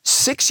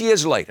 6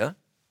 years later,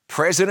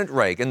 President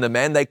Reagan, the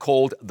man they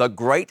called the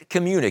Great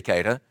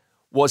Communicator,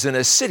 was in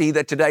a city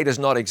that today does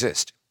not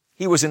exist.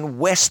 He was in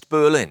West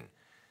Berlin,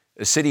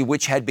 a city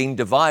which had been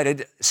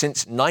divided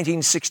since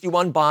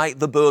 1961 by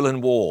the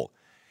Berlin Wall.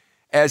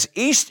 As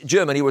East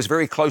Germany was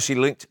very closely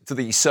linked to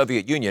the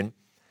Soviet Union,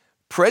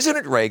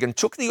 President Reagan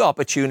took the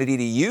opportunity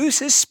to use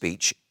his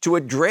speech to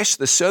address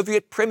the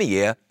Soviet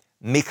Premier,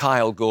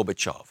 Mikhail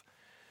Gorbachev.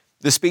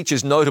 The speech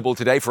is notable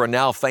today for a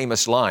now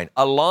famous line,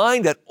 a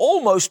line that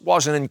almost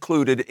wasn't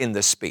included in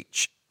the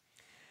speech.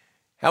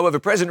 However,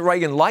 President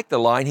Reagan liked the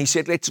line. He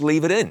said, let's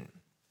leave it in.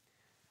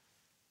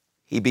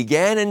 He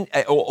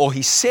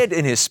said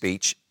in his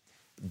speech,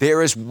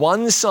 there is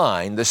one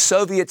sign the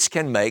Soviets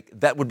can make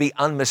that would be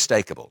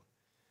unmistakable,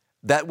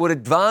 that would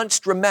advance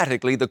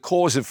dramatically the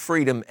cause of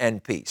freedom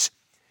and peace.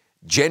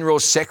 General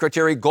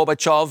Secretary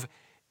Gorbachev,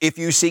 if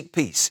you seek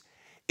peace,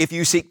 if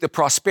you seek the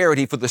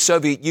prosperity for the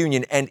Soviet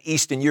Union and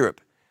Eastern Europe,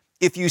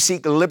 if you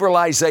seek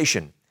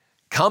liberalization,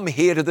 come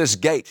here to this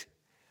gate.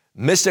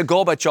 Mr.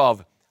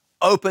 Gorbachev,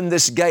 open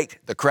this gate,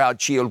 the crowd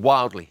cheered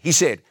wildly. He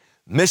said,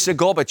 Mr.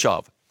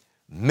 Gorbachev,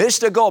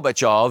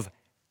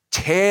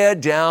 tear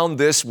down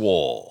this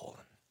wall.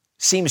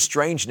 Seems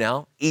strange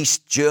now.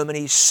 East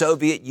Germany,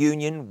 Soviet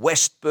Union,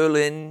 West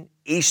Berlin,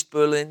 East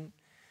Berlin.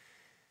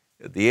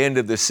 At the end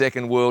of the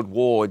Second World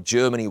War,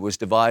 Germany was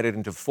divided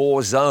into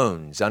 4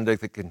 zones under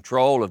the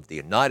control of the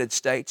United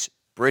States,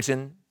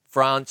 Britain,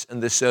 France,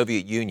 and the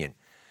Soviet Union.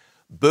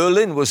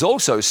 Berlin was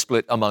also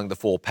split among the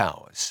 4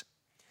 powers.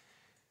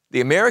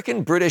 The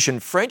American, British,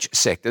 and French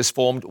sectors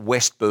formed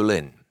West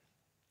Berlin,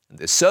 and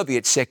the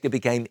Soviet sector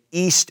became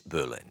East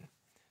Berlin.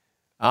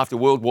 After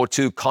World War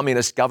II,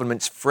 communist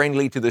governments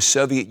friendly to the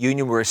Soviet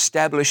Union were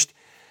established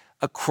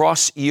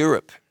across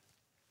Europe.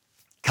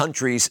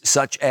 Countries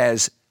such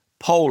as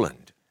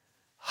Poland,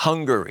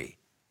 Hungary,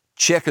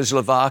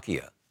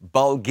 Czechoslovakia,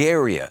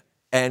 Bulgaria,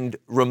 and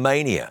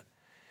Romania.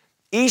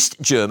 East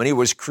Germany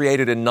was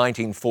created in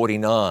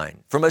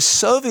 1949. From a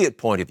Soviet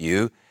point of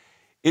view,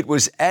 it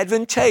was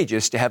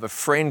advantageous to have a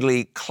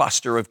friendly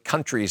cluster of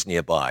countries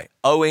nearby,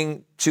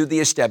 owing to the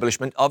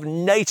establishment of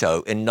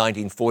NATO in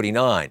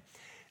 1949,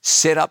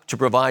 set up to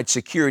provide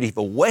security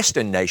for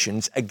Western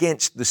nations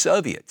against the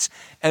Soviets.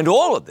 And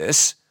all of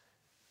this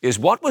is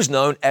what was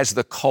known as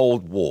the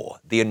Cold War,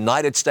 the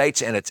United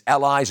States and its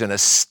allies in a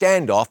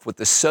standoff with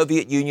the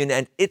Soviet Union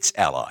and its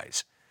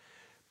allies.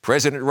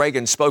 President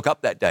Reagan spoke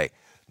up that day,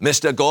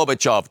 "Mr.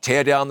 Gorbachev,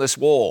 tear down this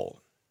wall."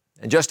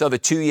 And just over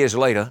 2 years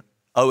later,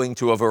 owing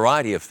to a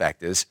variety of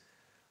factors,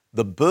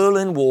 the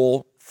Berlin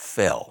Wall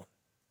fell.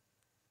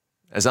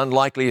 As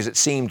unlikely as it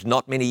seemed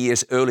not many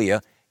years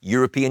earlier,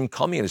 European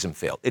communism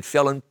fell. It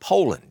fell in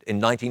Poland in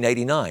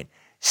 1989,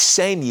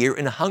 same year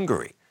in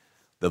Hungary.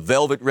 The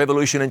Velvet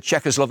Revolution in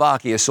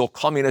Czechoslovakia saw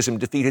communism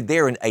defeated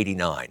there in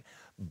 1989.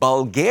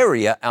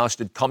 Bulgaria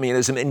ousted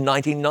communism in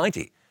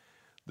 1990.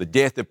 The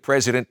death of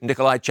President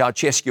Nicolae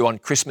Ceausescu on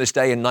Christmas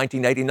Day in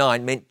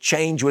 1989 meant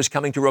change was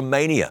coming to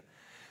Romania.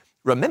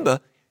 Remember,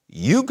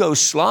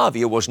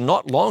 Yugoslavia was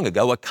not long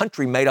ago a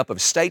country made up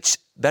of states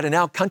that are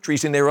now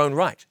countries in their own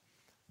right.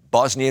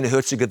 Bosnia and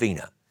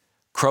Herzegovina,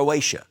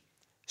 Croatia,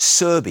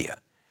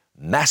 Serbia,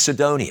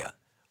 Macedonia,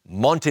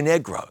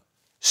 Montenegro,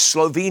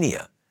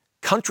 Slovenia,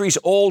 countries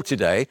all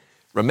today,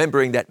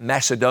 remembering that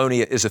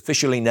Macedonia is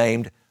officially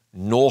named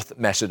North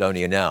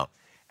Macedonia now.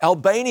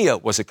 Albania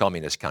was a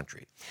communist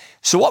country.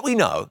 So what we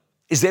know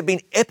is there have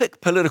been epic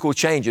political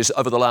changes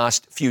over the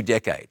last few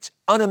decades,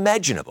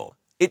 unimaginable.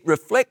 It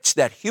reflects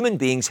that human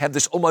beings have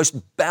this almost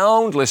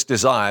boundless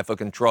desire for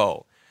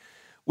control.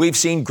 We've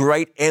seen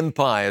great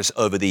empires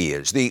over the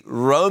years. The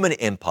Roman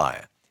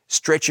Empire,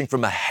 stretching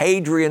from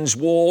Hadrian's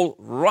Wall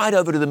right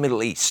over to the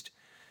Middle East.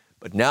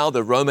 But now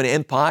the Roman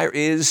Empire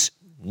is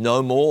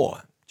no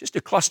more, just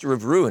a cluster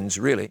of ruins,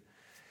 really.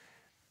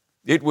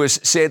 It was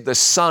said the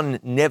sun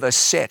never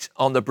set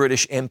on the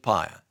British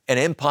Empire, an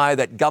empire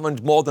that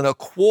governed more than a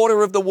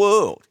quarter of the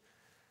world.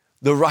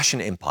 The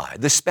Russian Empire,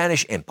 the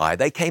Spanish Empire,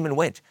 they came and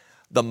went.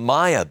 The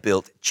Maya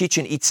built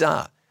Chichen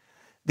Itza.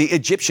 The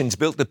Egyptians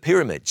built the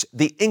pyramids.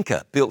 The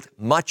Inca built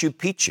Machu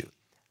Picchu.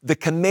 The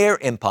Khmer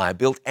Empire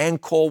built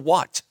Angkor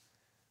Wat.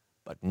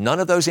 But none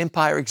of those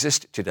empires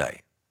exist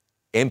today.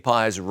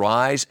 Empires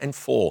rise and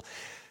fall.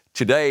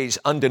 Today's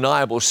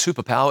undeniable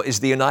superpower is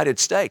the United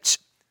States,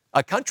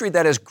 a country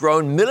that has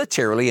grown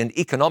militarily and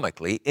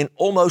economically in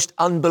almost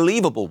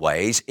unbelievable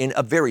ways in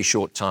a very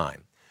short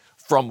time.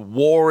 From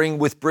warring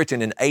with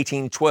Britain in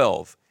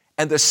 1812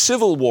 and the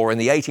Civil War in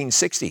the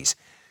 1860s,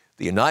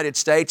 the United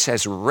States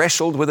has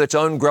wrestled with its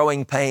own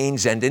growing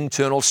pains and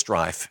internal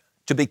strife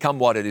to become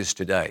what it is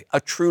today, a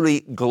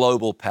truly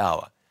global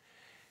power.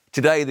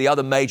 Today, the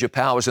other major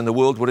powers in the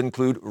world would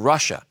include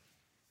Russia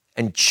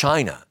and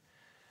China.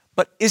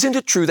 But isn't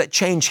it true that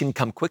change can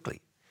come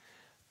quickly?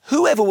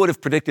 Whoever would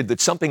have predicted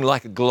that something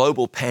like a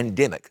global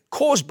pandemic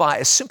caused by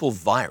a simple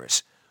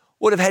virus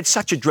would have had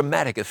such a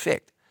dramatic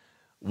effect?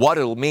 What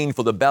it'll mean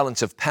for the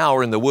balance of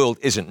power in the world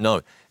isn't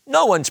known.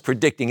 No one's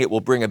predicting it will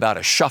bring about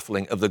a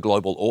shuffling of the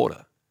global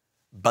order.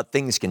 But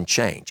things can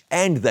change,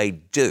 and they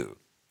do.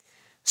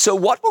 So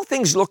what will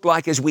things look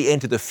like as we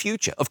enter the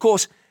future? Of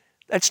course,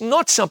 that's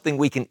not something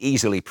we can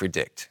easily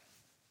predict.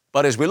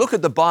 But as we look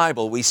at the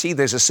Bible, we see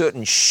there's a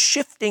certain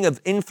shifting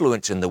of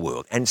influence in the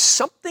world, and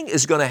something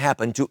is going to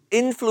happen to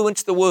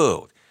influence the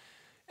world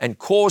and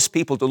cause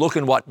people to look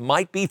in what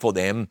might be for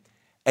them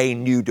a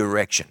new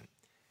direction.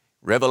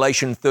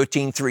 Revelation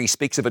 13:3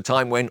 speaks of a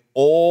time when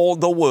all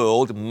the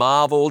world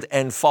marveled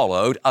and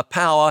followed a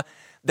power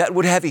that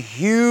would have a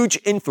huge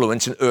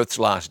influence in Earth's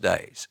last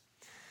days.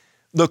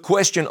 The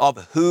question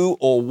of who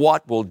or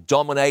what will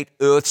dominate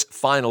Earth's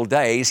final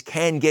days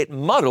can get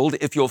muddled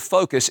if your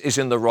focus is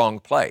in the wrong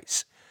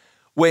place.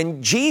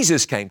 When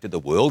Jesus came to the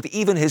world,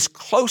 even his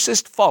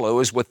closest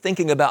followers were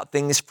thinking about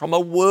things from a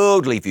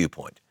worldly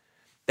viewpoint.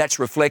 That's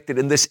reflected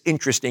in this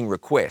interesting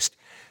request.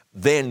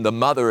 Then the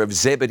mother of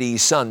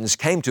Zebedee's sons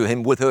came to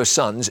him with her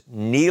sons,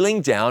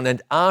 kneeling down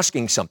and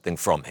asking something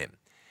from him.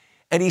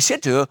 And he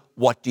said to her,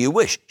 "What do you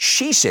wish?"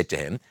 She said to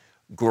him,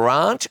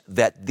 "Grant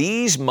that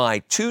these my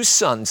two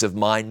sons of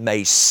mine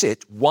may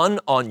sit, one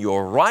on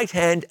your right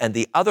hand and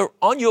the other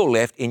on your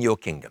left in your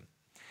kingdom."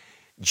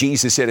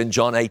 Jesus said in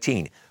John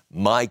 18,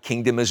 "My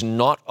kingdom is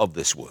not of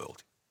this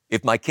world.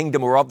 If my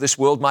kingdom were of this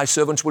world, my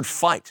servants would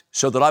fight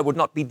so that I would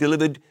not be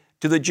delivered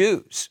to the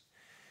Jews.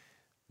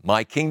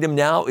 My kingdom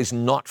now is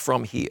not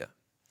from here."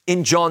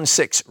 In John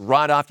 6,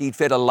 right after he'd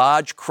fed a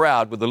large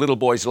crowd with the little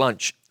boy's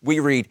lunch, we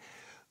read,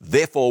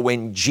 "Therefore,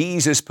 when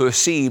Jesus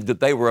perceived that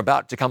they were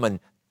about to come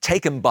and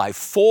take him by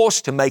force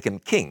to make him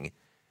king,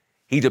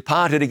 he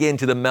departed again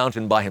to the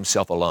mountain by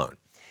himself alone."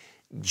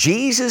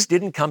 Jesus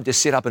didn't come to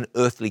set up an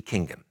earthly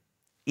kingdom,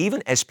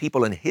 even as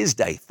people in his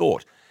day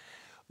thought.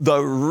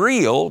 The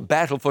real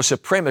battle for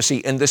supremacy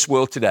in this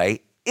world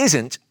today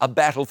isn't a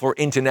battle for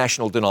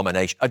international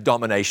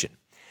domination.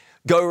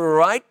 Go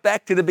right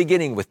back to the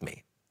beginning with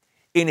me.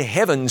 In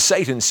heaven,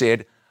 Satan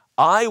said,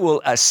 "I will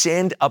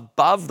ascend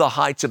above the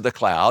heights of the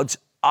clouds.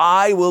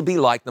 I will be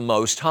like the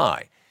Most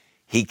High."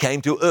 He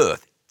came to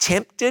earth,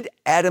 tempted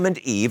Adam and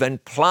Eve,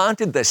 and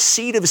planted the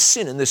seed of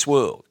sin in this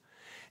world.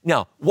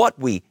 Now, what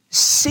we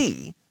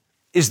see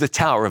is the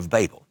Tower of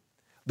Babel,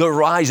 the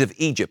rise of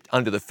Egypt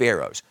under the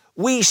pharaohs.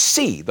 We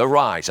see the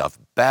rise of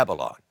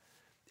Babylon,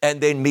 and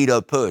then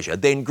Medo-Persia,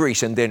 then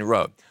Greece, and then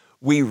Rome.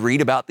 We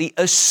read about the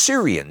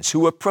Assyrians,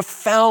 who were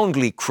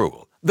profoundly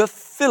cruel, the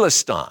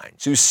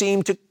Philistines, who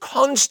seemed to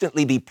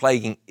constantly be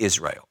plaguing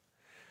Israel.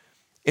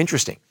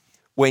 Interesting.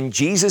 When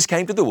Jesus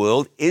came to the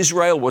world,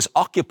 Israel was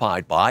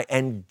occupied by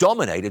and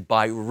dominated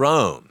by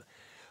Rome.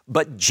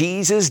 But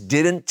Jesus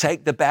didn't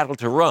take the battle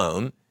to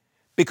Rome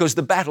because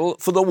the battle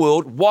for the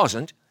world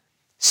wasn't,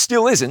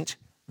 still isn't,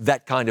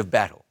 that kind of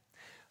battle.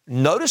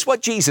 Notice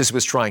what Jesus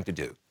was trying to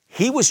do.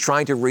 He was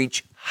trying to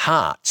reach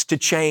hearts, to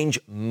change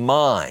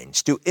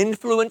minds, to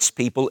influence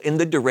people in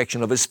the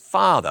direction of his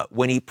Father.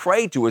 When he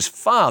prayed to his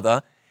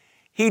Father,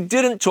 he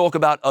didn't talk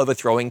about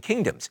overthrowing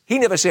kingdoms. He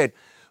never said,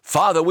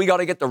 Father, we got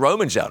to get the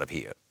Romans out of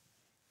here.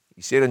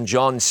 He said in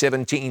John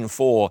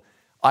 17:4,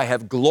 I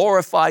have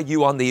glorified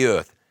you on the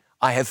earth.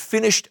 I have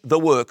finished the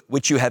work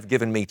which you have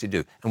given me to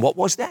do. And what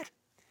was that?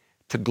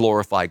 To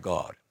glorify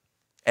God.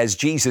 As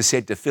Jesus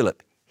said to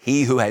Philip,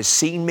 he who has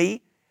seen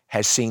me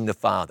has seen the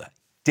Father.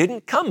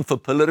 Didn't come for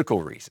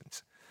political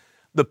reasons.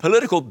 The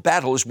political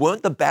battles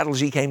weren't the battles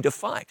he came to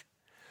fight.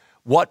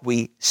 What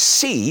we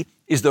see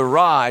is the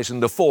rise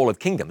and the fall of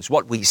kingdoms.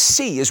 What we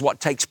see is what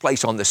takes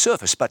place on the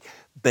surface, but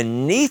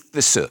beneath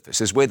the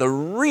surface is where the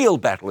real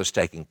battle is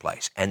taking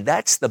place, and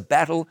that's the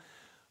battle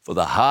for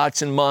the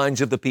hearts and minds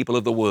of the people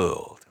of the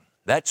world.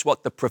 That's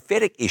what the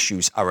prophetic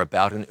issues are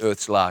about in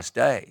earth's last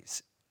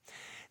days.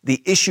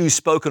 The issues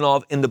spoken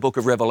of in the book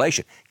of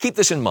Revelation. Keep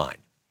this in mind.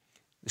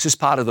 This is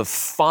part of the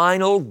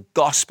final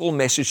gospel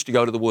message to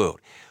go to the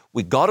world.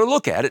 We got to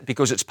look at it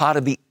because it's part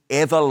of the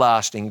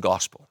everlasting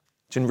gospel.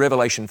 It's in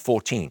Revelation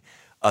 14.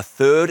 A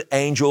third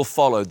angel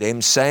followed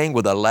them, saying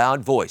with a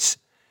loud voice,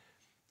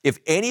 if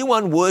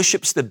anyone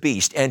worships the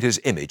beast and his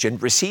image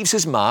and receives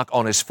his mark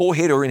on his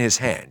forehead or in his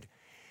hand,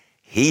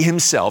 he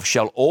himself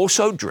shall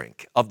also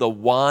drink of the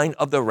wine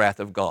of the wrath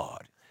of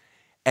God.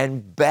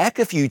 And back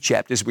a few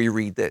chapters we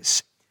read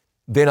this.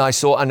 Then I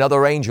saw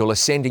another angel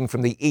ascending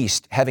from the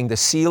east, having the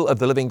seal of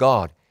the living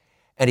God.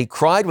 And he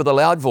cried with a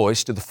loud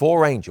voice to the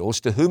four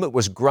angels to whom it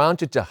was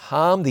granted to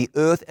harm the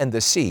earth and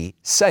the sea,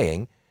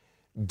 saying,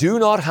 do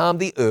not harm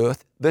the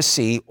earth, the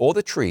sea, or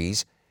the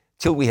trees,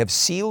 till we have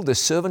sealed the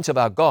servants of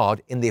our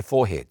God in their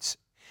foreheads.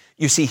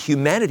 You see,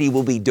 humanity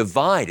will be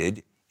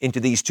divided into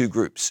these two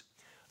groups,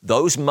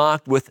 those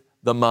marked with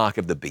the mark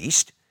of the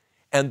beast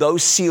and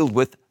those sealed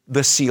with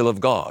the seal of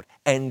God.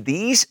 And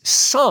these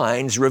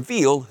signs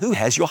reveal who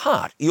has your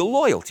heart, your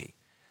loyalty.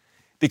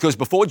 Because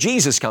before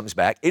Jesus comes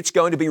back, it's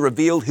going to be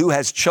revealed who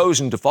has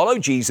chosen to follow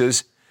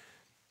Jesus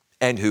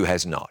and who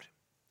has not.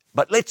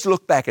 But let's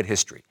look back at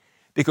history,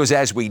 because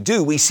as we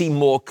do, we see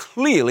more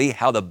clearly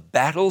how the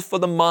battle for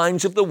the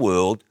minds of the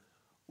world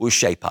will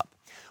shape up.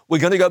 We're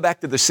going to go back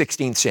to the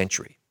 16th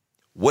century.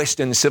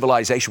 Western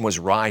civilization was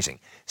rising.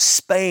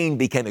 Spain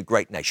became a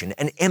great nation,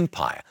 an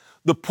empire.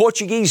 The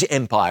Portuguese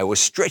Empire was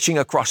stretching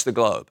across the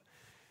globe.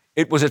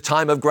 It was a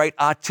time of great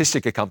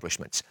artistic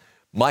accomplishments.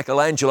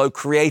 Michelangelo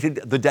created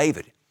the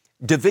David.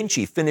 Da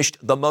Vinci finished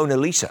the Mona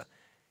Lisa.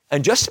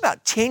 And just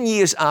about 10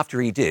 years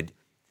after he did,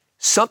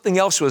 something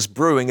else was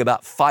brewing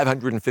about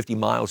 550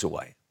 miles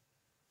away.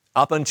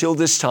 Up until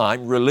this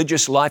time,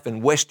 religious life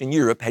in Western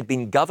Europe had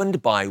been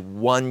governed by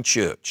one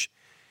church.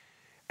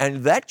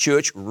 And that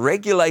church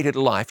regulated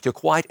life to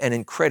quite an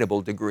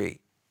incredible degree.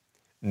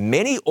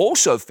 Many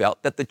also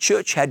felt that the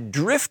church had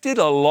drifted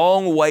a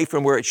long way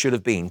from where it should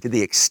have been, to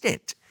the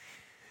extent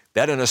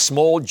that in a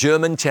small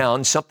German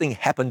town, something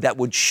happened that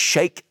would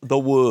shake the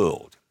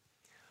world.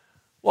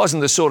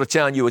 Wasn't the sort of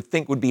town you would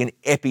think would be an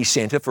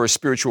epicenter for a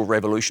spiritual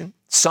revolution.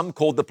 Some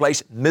called the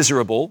place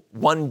miserable.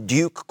 One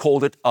duke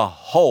called it a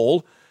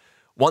hole.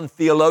 One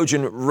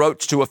theologian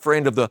wrote to a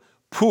friend of the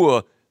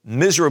poor,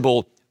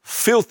 miserable,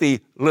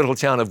 filthy little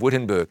town of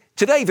Wittenberg.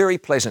 Today, very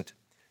pleasant.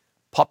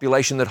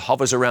 Population that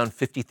hovers around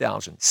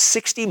 50,000,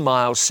 60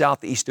 miles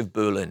southeast of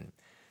Berlin,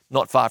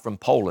 not far from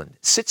Poland.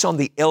 Sits on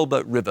the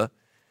Elbe River,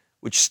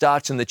 which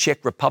starts in the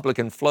Czech Republic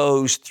and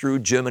flows through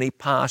Germany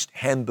past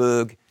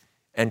Hamburg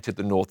and to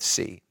the North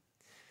Sea.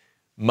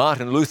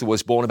 Martin Luther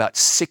was born about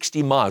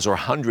 60 miles or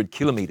 100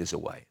 kilometers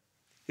away.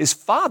 His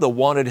father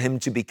wanted him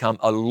to become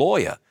a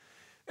lawyer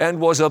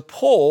and was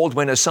appalled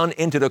when his son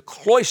entered a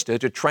cloister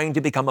to train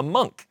to become a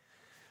monk.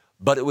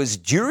 But it was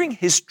during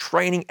his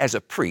training as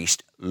a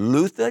priest,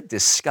 Luther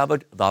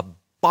discovered the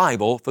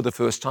Bible for the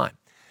first time,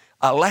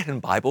 a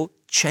Latin Bible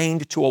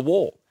chained to a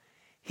wall.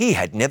 He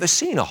had never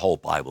seen a whole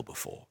Bible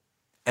before.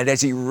 And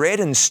as he read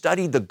and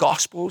studied the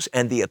Gospels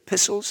and the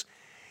epistles,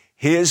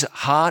 his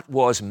heart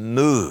was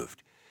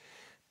moved.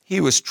 He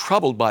was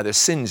troubled by the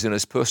sins in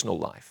his personal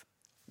life,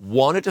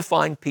 wanted to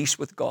find peace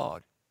with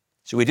God.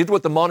 So he did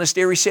what the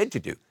monastery said to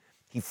do.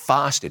 He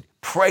fasted,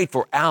 prayed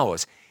for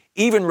hours,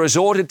 even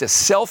resorted to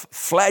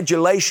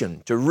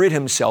self-flagellation to rid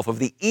himself of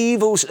the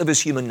evils of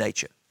his human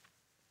nature.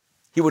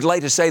 He would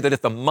later say that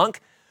if the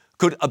monk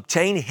could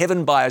obtain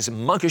heaven by his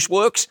monkish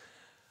works,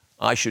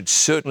 I should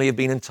certainly have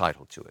been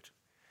entitled to it.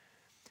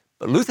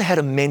 But Luther had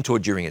a mentor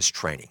during his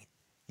training,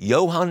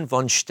 Johann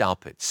von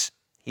Staupitz.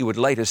 He would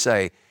later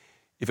say,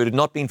 if it had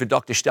not been for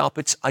Dr.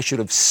 Staupitz, I should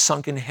have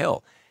sunk in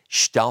hell.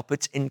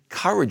 Staupitz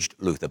encouraged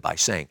Luther by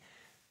saying,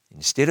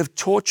 instead of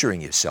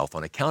torturing yourself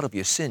on account of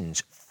your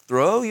sins,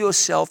 throw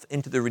yourself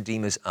into the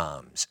Redeemer's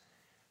arms.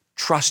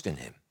 Trust in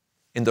him,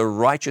 in the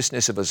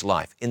righteousness of his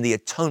life, in the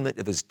atonement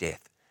of his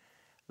death.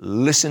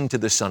 Listen to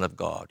the Son of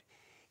God.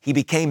 He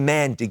became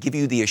man to give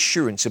you the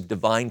assurance of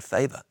divine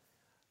favor.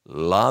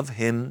 Love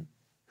him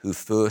who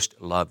first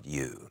loved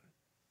you.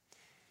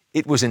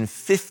 It was in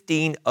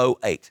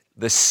 1508,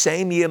 the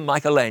same year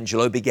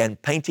Michelangelo began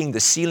painting the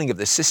ceiling of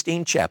the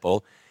Sistine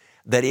Chapel,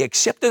 that he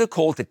accepted a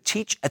call to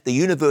teach at the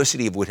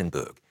University of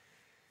Wittenberg.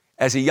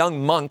 As a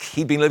young monk,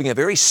 he'd been living a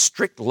very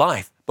strict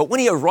life, but when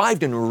he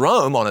arrived in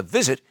Rome on a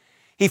visit,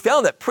 he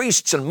found that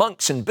priests and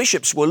monks and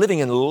bishops were living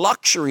in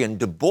luxury and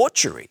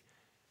debauchery.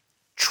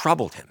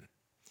 Troubled him.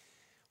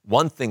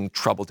 One thing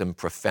troubled him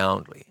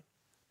profoundly.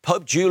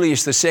 Pope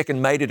Julius II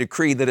made a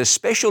decree that a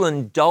special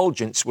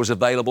indulgence was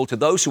available to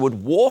those who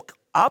would walk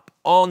up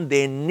on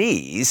their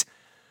knees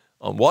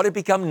on what had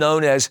become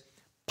known as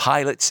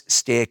Pilate's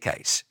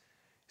staircase.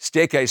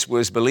 Staircase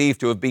was believed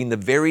to have been the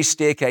very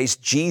staircase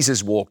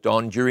Jesus walked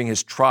on during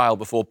his trial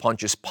before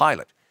Pontius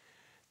Pilate.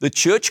 The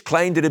church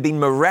claimed it had been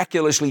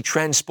miraculously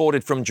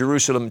transported from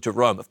Jerusalem to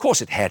Rome. Of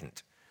course it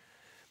hadn't.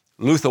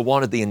 Luther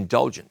wanted the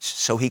indulgence,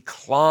 so he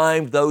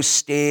climbed those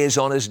stairs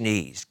on his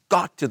knees,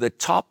 got to the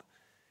top,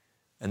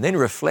 and then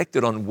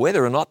reflected on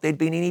whether or not there'd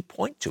been any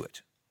point to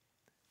it.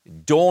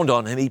 It dawned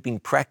on him he'd been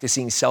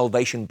practicing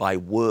salvation by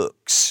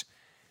works.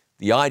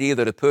 The idea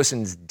that a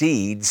person's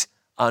deeds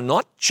are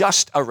not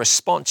just a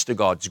response to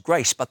God's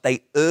grace, but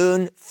they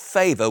earn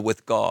favor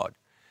with God.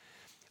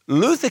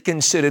 Luther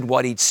considered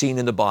what he'd seen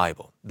in the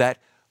Bible, that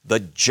the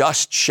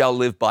just shall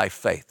live by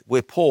faith,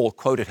 where Paul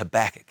quoted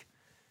Habakkuk.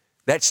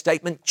 That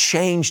statement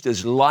changed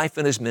his life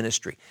and his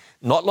ministry.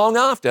 Not long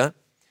after,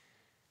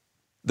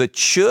 the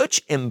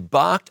church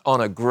embarked on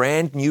a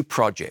grand new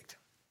project,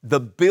 the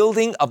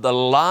building of the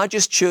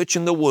largest church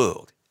in the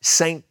world,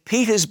 St.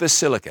 Peter's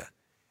Basilica,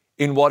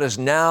 in what is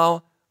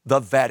now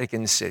the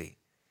Vatican City.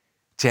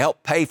 To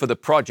help pay for the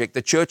project,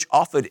 the church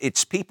offered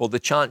its people the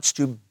chance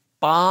to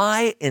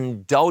buy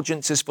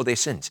indulgences for their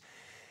sins.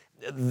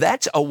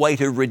 That's a way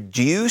to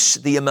reduce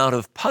the amount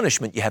of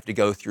punishment you have to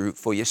go through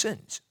for your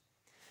sins.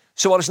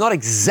 So while it's not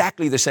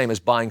exactly the same as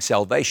buying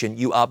salvation,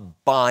 you are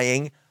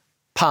buying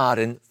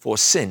pardon for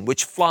sin,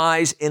 which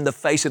flies in the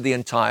face of the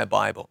entire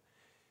Bible.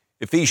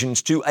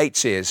 Ephesians 2:8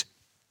 says,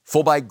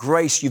 "For by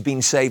grace you've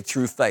been saved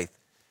through faith,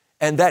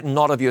 and that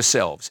not of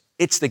yourselves.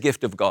 It's the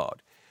gift of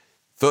God."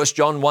 1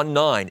 John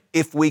 1:9,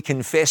 "If we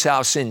confess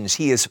our sins,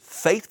 he is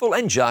faithful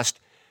and just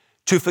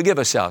to forgive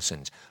us our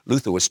sins."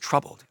 Luther was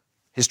troubled.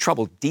 His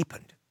trouble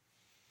deepened.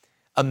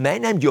 A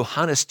man named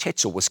Johannes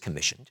Tetzel was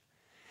commissioned,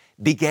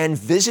 began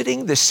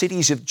visiting the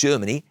cities of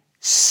Germany,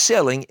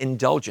 selling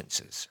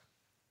indulgences.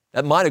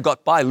 That might have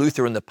got by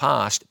Luther in the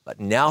past, but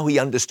now he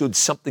understood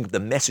something of the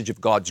message of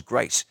God's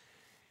grace.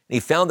 And he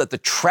found that the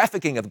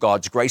trafficking of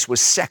God's grace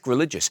was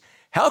sacrilegious.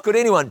 How could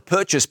anyone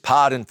purchase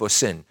pardon for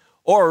sin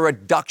or a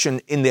reduction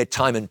in their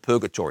time in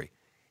purgatory,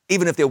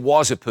 even if there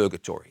was a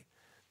purgatory?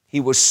 He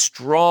was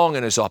strong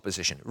in his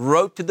opposition,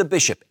 wrote to the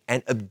bishop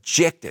and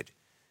objected.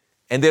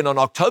 And then on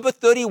October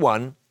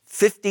 31,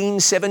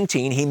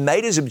 1517, he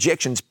made his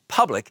objections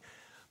public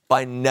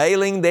by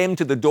nailing them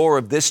to the door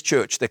of this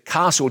church, the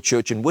Castle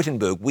Church in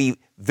Wittenberg. We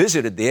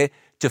visited there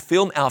to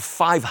film our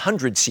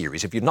 500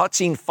 series. If you've not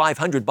seen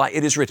 500 by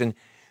It Is Written,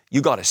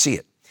 you got to see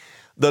it.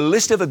 The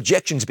list of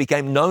objections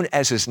became known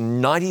as his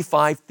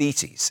 95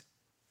 Theses,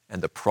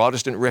 and the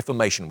Protestant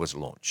Reformation was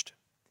launched.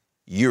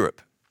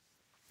 Europe,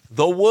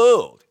 the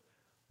world,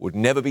 would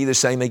never be the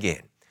same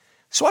again.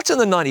 So what's in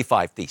the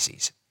 95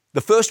 Theses? The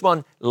first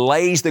one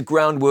lays the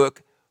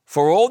groundwork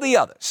for all the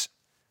others,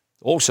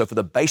 also for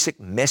the basic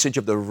message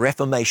of the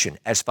Reformation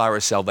as far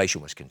as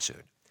salvation was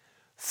concerned.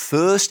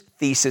 First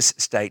thesis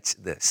states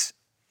this: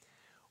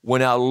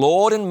 when our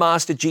Lord and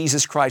Master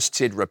Jesus Christ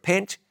said,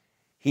 "Repent,"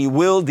 he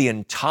willed the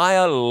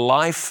entire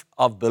life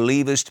of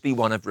believers to be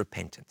one of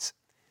repentance.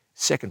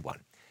 Second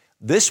one,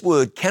 this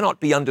word cannot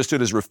be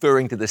understood as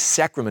referring to the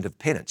sacrament of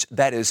penance,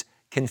 that is,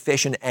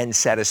 confession and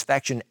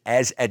satisfaction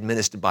as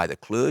administered by the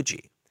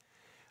clergy.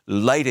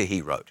 Later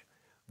he wrote,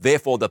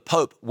 therefore the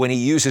Pope, when he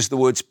uses the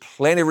words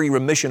plenary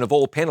remission of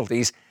all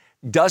penalties,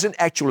 doesn't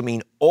actually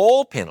mean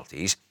all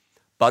penalties,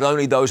 but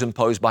only those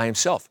imposed by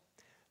himself.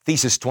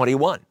 Thesis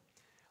 21.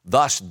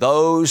 Thus,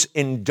 those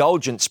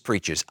indulgence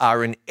preachers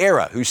are in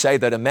error who say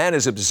that a man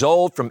is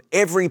absolved from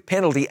every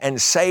penalty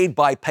and saved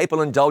by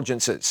papal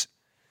indulgences.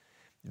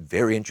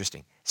 Very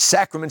interesting.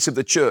 Sacraments of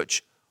the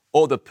church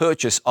or the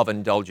purchase of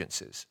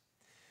indulgences.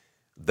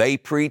 They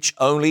preach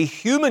only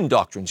human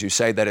doctrines who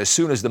say that as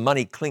soon as the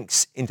money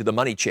clinks into the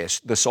money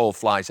chest, the soul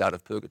flies out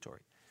of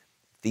purgatory.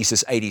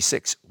 Thesis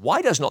 86.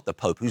 Why does not the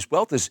Pope, whose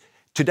wealth is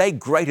today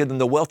greater than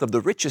the wealth of the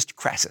richest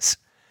Crassus,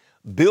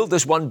 build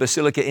this one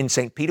basilica in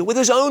St. Peter with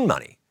his own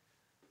money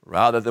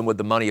rather than with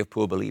the money of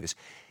poor believers.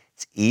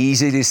 It's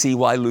easy to see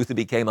why Luther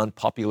became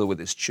unpopular with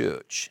his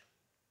church.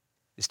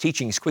 His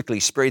teachings quickly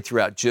spread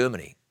throughout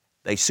Germany.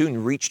 They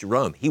soon reached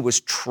Rome. He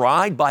was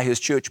tried by his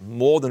church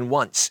more than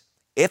once.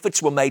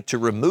 Efforts were made to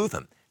remove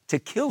him, to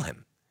kill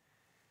him.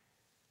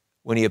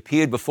 When he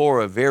appeared before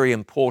a very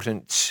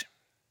important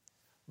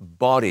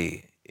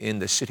body in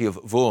the city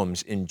of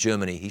Worms in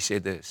Germany, he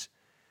said this: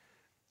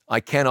 "I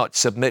cannot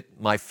submit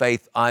my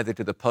faith either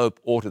to the Pope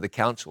or to the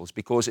councils,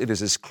 because it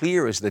is as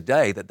clear as the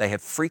day that they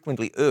have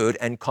frequently erred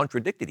and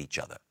contradicted each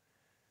other.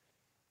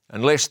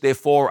 Unless,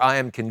 therefore, I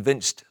am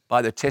convinced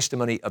by the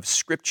testimony of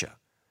Scripture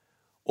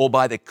or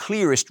by the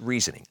clearest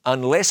reasoning,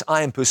 unless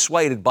I am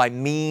persuaded by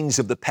means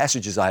of the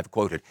passages I have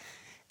quoted,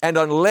 and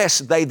unless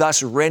they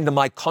thus render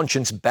my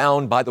conscience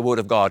bound by the Word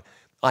of God,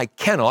 I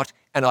cannot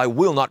and I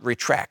will not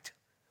retract.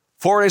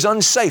 For it is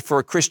unsafe for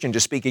a Christian to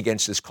speak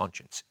against his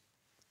conscience.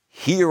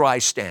 Here I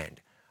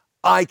stand.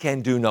 I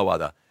can do no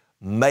other.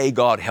 May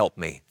God help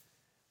me.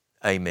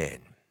 Amen."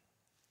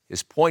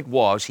 His point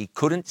was he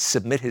couldn't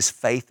submit his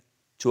faith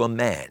to a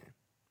man,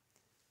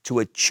 to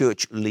a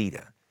church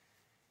leader.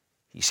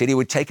 He said he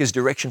would take his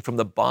direction from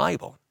the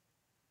Bible.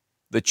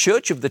 The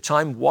church of the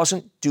time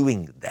wasn't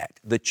doing that.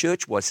 The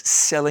church was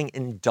selling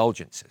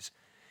indulgences,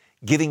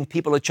 giving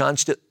people a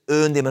chance to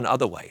earn them in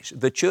other ways.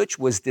 The church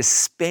was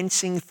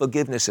dispensing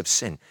forgiveness of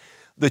sin.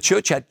 The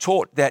church had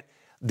taught that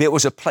there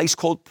was a place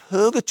called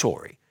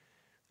purgatory,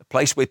 a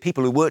place where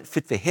people who weren't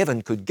fit for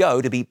heaven could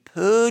go to be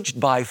purged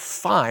by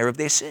fire of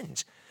their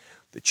sins.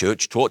 The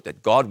church taught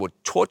that God would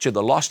torture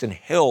the lost in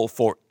hell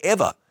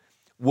forever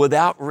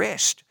without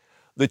rest.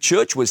 The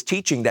church was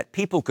teaching that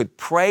people could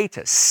pray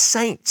to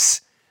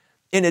saints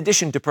in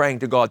addition to praying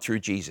to God through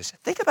Jesus.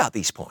 Think about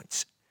these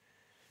points.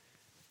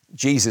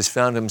 Jesus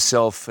found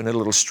himself in a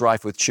little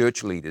strife with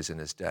church leaders in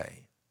his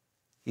day.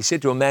 He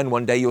said to a man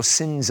one day, "Your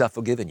sins are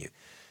forgiven you."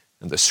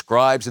 And the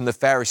scribes and the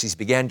Pharisees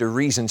began to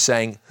reason,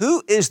 saying,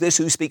 "Who is this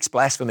who speaks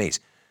blasphemies?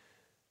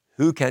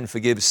 Who can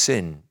forgive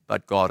sin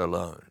but God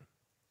alone?"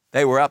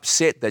 They were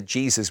upset that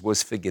Jesus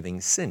was forgiving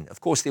sin. Of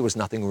course, there was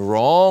nothing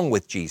wrong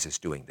with Jesus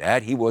doing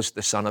that. He was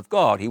the Son of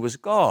God. He was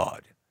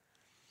God.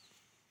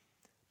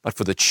 But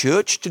for the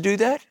church to do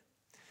that,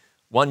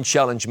 one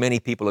challenge many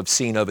people have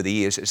seen over the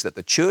years is that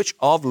the church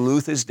of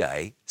Luther's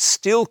day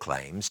still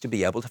claims to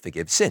be able to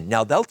forgive sin.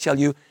 Now, they'll tell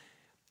you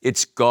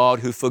it's God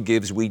who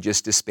forgives, we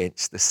just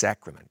dispense the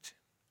sacrament.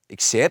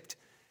 Except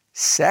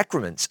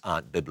sacraments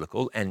aren't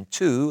biblical, and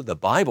two, the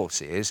Bible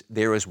says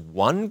there is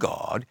one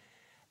God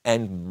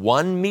and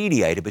one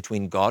mediator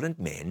between God and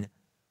men,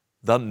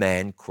 the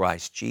man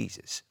Christ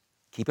Jesus.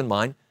 Keep in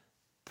mind,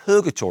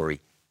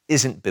 purgatory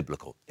isn't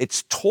biblical.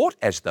 It's taught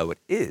as though it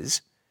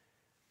is,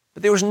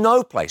 but there is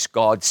no place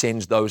God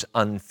sends those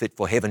unfit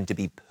for heaven to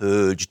be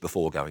purged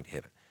before going to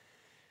heaven.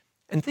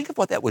 And think of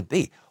what that would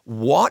be.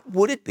 What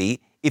would it be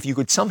if you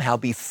could somehow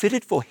be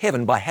fitted for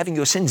heaven by having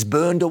your sins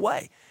burned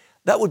away?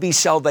 That would be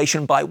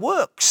salvation by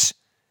works,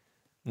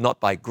 not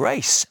by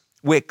grace.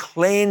 We're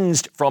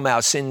cleansed from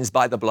our sins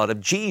by the blood of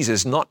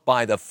Jesus, not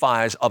by the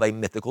fires of a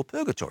mythical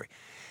purgatory.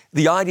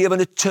 The idea of an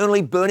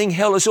eternally burning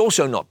hell is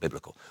also not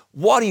biblical.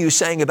 What are you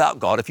saying about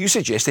God if you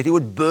suggest that he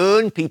would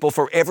burn people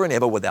forever and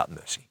ever without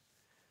mercy?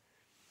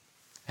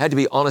 I had to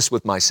be honest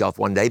with myself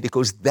one day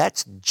because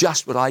that's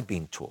just what I'd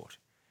been taught.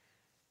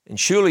 And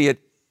surely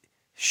it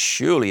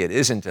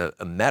isn't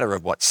a matter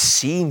of what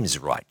seems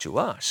right to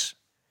us.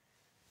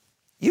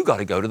 You've got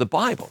to go to the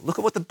Bible. Look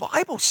at what the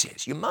Bible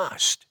says. You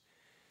must.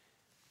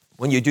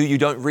 When you do, you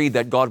don't read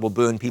that God will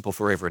burn people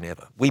forever and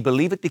ever. We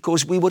believe it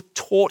because we were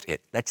taught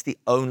it. That's the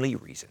only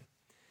reason.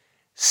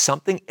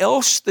 Something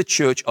else the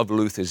church of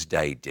Luther's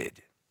day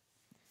did.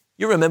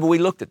 You remember we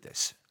looked at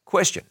this.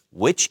 Question,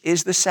 which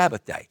is the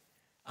Sabbath day?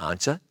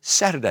 Answer,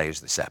 Saturday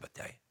is the Sabbath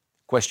day.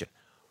 Question,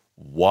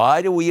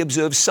 why do we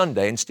observe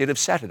Sunday instead of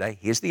Saturday?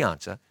 Here's the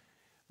answer.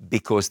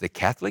 Because the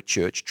Catholic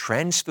Church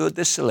transferred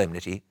the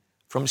solemnity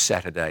from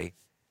Saturday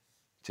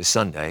to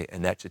Sunday,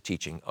 and that's a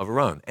teaching of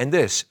Rome. And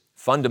this,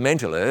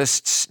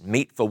 fundamentalists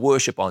meet for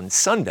worship on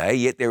Sunday,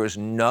 yet there is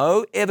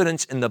no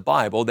evidence in the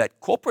Bible that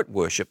corporate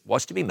worship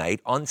was to be made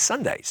on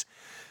Sundays.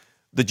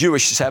 The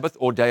Jewish Sabbath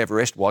or day of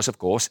rest was, of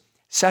course,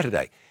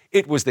 Saturday.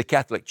 It was the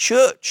Catholic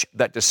Church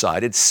that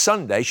decided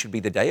Sunday should be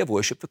the day of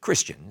worship for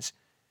Christians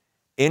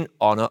in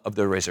honor of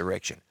the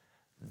resurrection.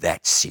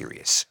 That's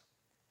serious.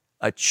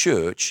 A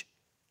church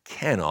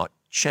cannot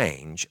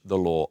change the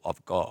law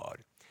of God.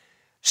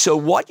 So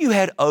what you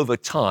had over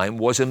time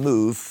was a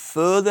move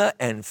further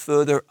and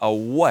further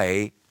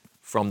away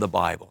from the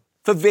Bible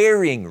for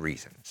varying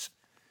reasons.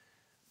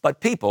 But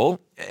people,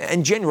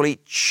 and generally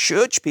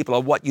church people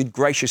are what you'd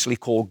graciously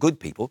call good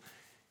people,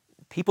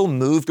 people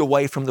moved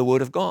away from the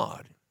Word of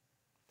God,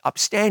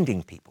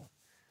 upstanding people.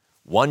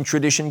 One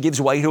tradition gives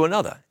way to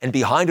another, and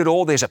behind it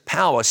all there's a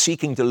power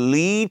seeking to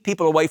lead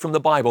people away from the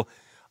Bible,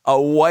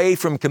 away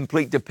from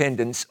complete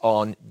dependence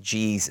on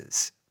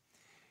Jesus.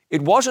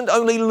 It wasn't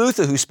only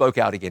Luther who spoke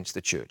out against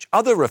the church.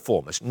 Other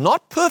reformers,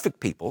 not perfect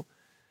people,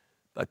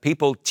 but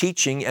people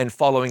teaching and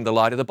following the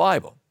light of the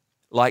Bible.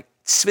 like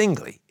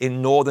Zwingli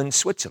in northern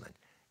Switzerland,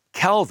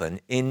 Calvin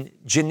in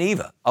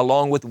Geneva,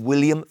 along with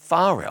William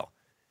Farel,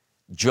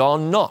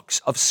 John Knox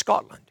of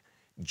Scotland,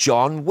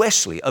 John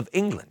Wesley of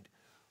England,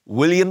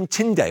 William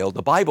Tyndale,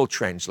 the Bible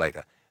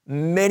translator,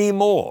 many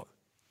more.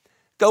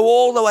 Go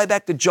all the way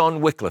back to John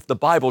Wycliffe, the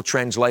Bible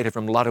translator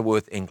from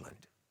Lutterworth, England.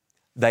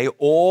 They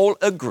all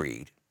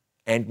agreed,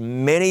 and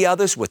many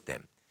others with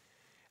them,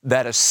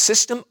 that a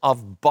system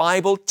of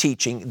Bible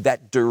teaching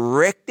that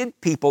directed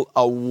people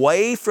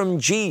away from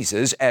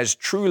Jesus as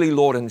truly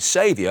Lord and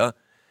Savior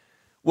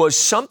was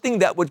something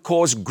that would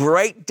cause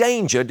great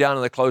danger down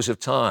in the close of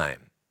time.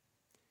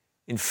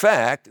 In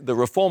fact, the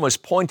Reformers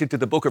pointed to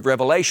the book of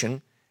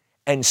Revelation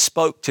and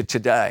spoke to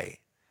today.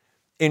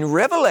 In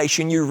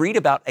Revelation, you read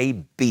about a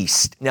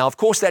beast. Now, of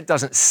course, that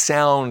doesn't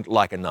sound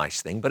like a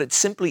nice thing, but it's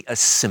simply a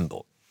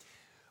symbol.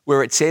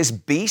 Where it says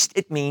beast,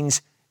 it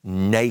means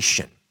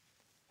nation.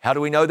 How do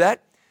we know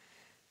that?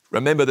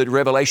 Remember that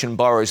Revelation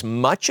borrows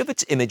much of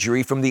its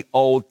imagery from the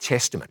Old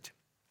Testament.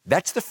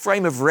 That's the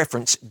frame of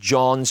reference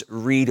John's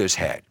readers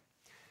had.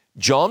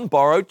 John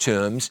borrowed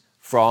terms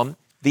from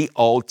the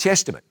Old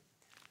Testament.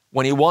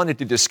 When he wanted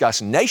to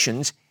discuss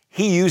nations,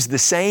 he used the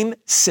same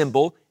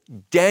symbol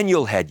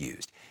Daniel had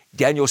used.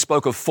 Daniel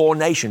spoke of 4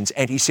 nations,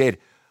 and he said,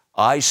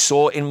 I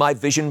saw in my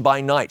vision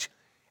by night,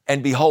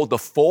 and behold, the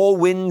 4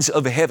 winds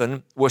of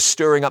heaven were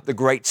stirring up the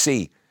great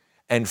sea,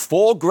 and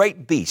 4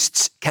 great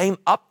beasts came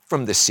up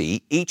from the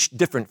sea, each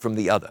different from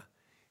the other.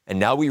 And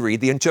now we read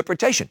the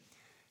interpretation.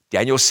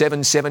 Daniel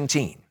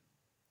 7:17.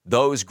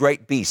 Those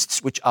great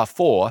beasts which are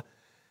 4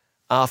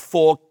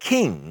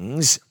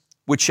 kings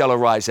which shall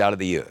arise out of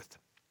the earth.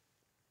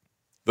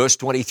 Verse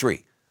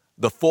 23.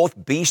 The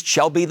 4th beast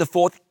shall be the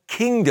 4th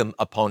kingdom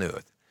upon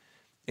earth.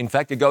 In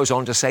fact, it goes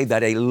on to say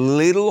that a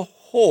little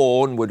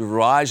horn would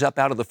rise up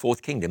out of the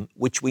 4th kingdom,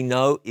 which we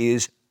know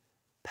is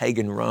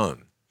pagan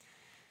Rome.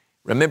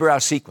 Remember our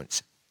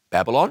sequence.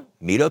 Babylon,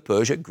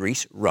 Medo-Persia,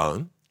 Greece,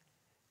 Rome.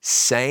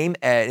 Same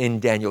in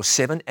Daniel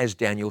 7 as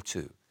Daniel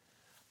 2.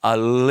 A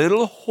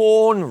little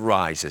horn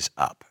rises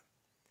up.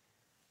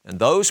 And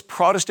those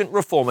Protestant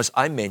reformers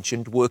I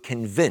mentioned were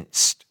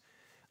convinced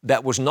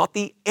that was not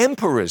the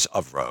emperors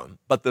of Rome,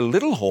 but the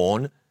little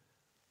horn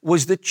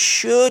was the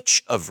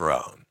church of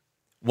Rome.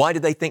 Why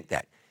did they think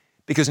that?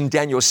 Because in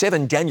Daniel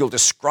 7, Daniel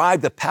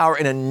described the power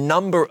in a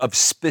number of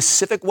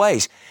specific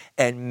ways.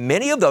 And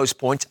many of those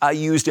points are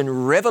used in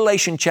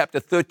Revelation chapter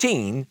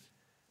 13,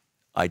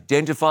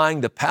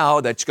 identifying the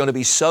power that's going to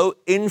be so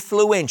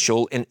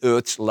influential in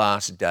earth's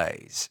last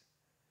days.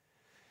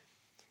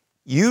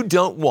 You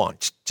don't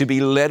want to be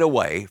led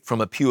away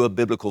from a pure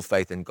biblical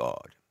faith in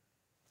God.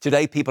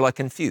 Today, people are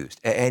confused.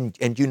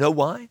 And you know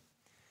why?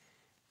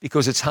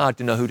 Because it's hard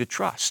to know who to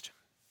trust,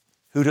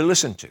 who to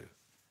listen to.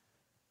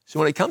 So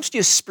when it comes to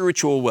your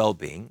spiritual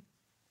well-being,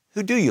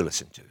 who do you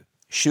listen to?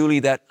 Surely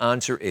that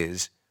answer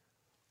is,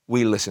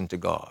 we listen to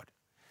God.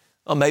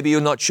 Or maybe you're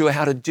not sure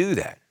how to do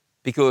that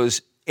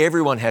because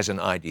everyone has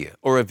an idea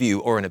or a view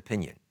or an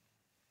opinion.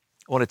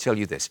 I want to tell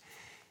you this.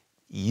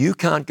 You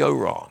can't go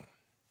wrong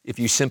if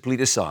you simply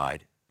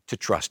decide to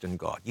trust in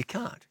God. You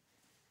can't.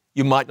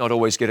 You might not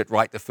always get it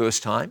right the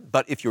first time,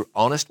 but if you're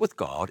honest with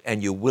God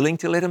and you're willing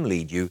to let Him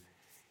lead you,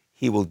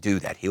 He will do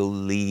that. He'll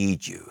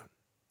lead you.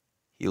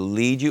 He'll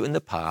lead you in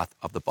the path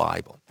of the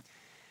Bible.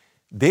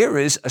 There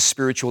is a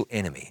spiritual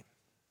enemy,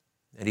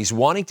 and he's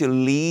wanting to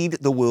lead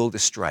the world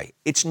astray.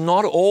 It's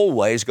not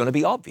always going to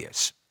be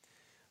obvious.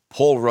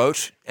 Paul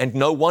wrote, and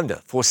no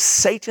wonder, for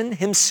Satan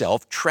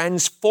himself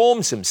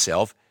transforms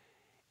himself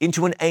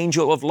into an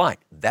angel of light.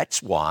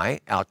 That's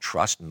why our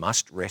trust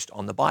must rest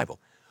on the Bible.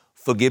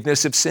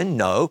 Forgiveness of sin?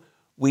 No,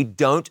 we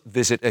don't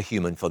visit a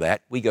human for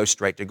that. We go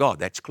straight to God.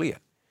 That's clear.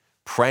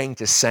 Praying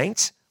to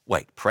saints?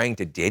 Wait, praying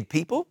to dead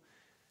people?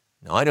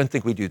 No, I don't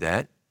think we do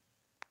that.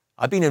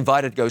 I've been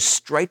invited to go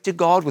straight to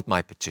God with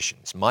my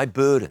petitions, my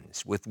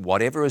burdens, with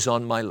whatever is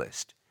on my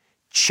list.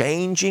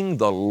 Changing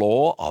the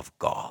law of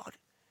God?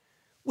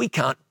 We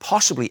can't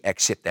possibly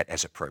accept that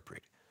as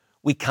appropriate.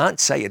 We can't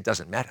say it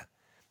doesn't matter.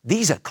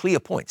 These are clear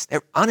points.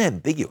 They're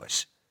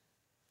unambiguous.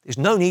 There's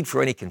no need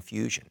for any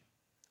confusion.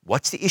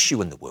 What's the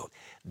issue in the world?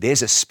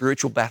 There's a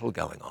spiritual battle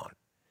going on.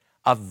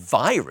 A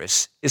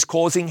virus is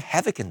causing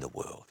havoc in the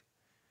world.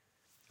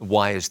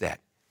 Why is that?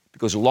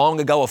 Because long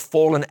ago, a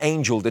fallen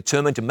angel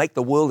determined to make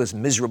the world as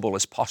miserable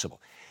as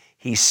possible.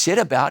 He set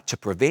about to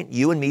prevent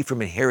you and me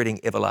from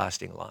inheriting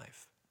everlasting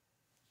life.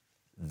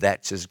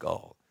 That's his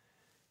goal.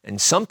 And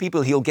some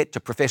people he'll get to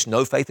profess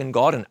no faith in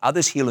God, and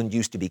others he'll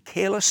induce to be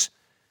careless.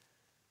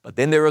 But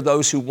then there are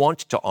those who want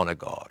to honor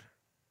God.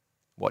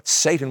 What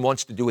Satan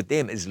wants to do with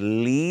them is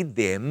lead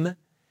them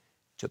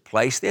to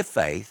place their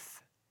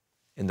faith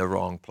in the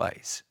wrong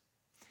place.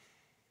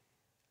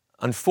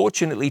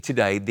 Unfortunately,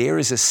 today, there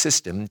is a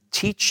system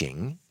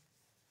teaching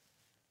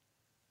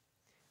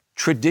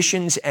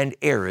traditions and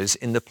errors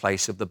in the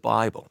place of the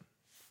Bible.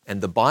 And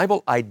the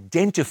Bible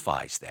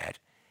identifies that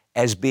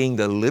as being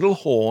the little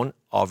horn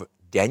of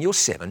Daniel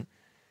 7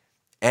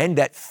 and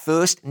that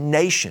first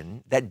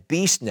nation, that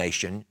beast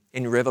nation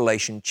in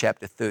Revelation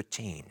chapter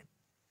 13.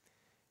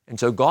 And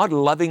so God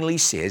lovingly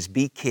says,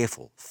 be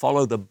careful,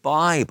 follow the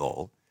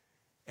Bible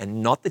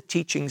and not the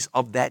teachings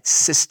of that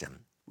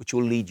system, which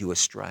will lead you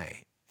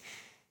astray.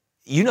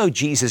 You know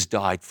Jesus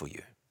died for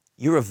you.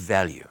 You're of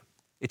value.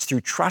 It's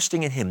through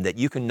trusting in Him that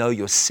you can know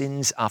your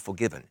sins are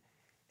forgiven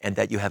and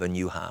that you have a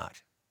new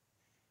heart.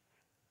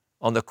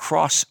 On the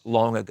cross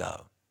long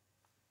ago,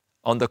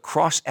 on the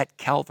cross at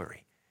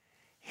Calvary,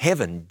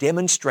 heaven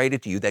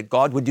demonstrated to you that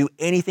God would do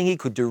anything He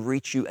could to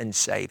reach you and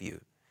save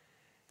you.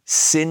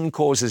 Sin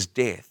causes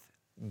death.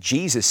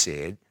 Jesus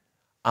said,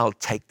 I'll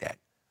take that.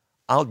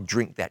 I'll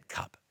drink that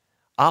cup.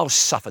 I'll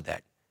suffer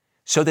that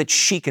so that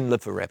she can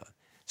live forever,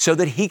 so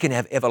that he can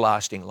have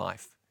everlasting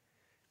life.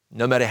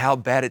 No matter how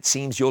bad it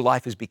seems your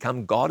life has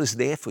become, God is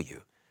there for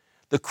you.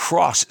 The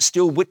cross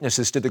still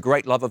witnesses to the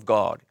great love of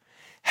God.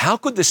 How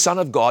could the Son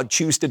of God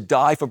choose to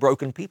die for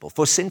broken people,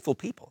 for sinful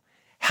people?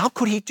 How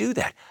could He do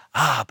that?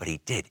 But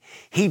He did.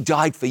 He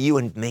died for you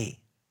and me.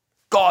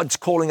 God's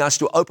calling us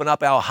to open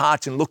up our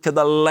hearts and look to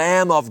the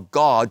Lamb of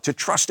God, to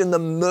trust in the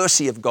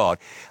mercy of God.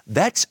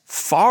 That's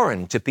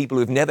foreign to people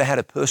who've never had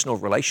a personal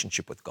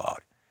relationship with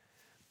God.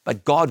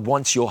 But God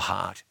wants your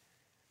heart,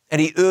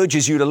 and He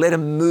urges you to let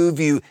Him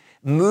move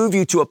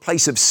you to a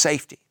place of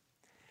safety.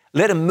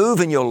 Let Him move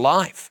in your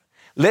life.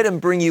 Let Him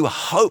bring you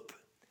hope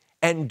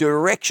and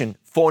direction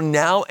for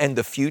now and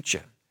the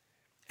future,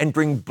 and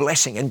bring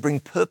blessing and bring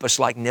purpose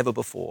like never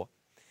before.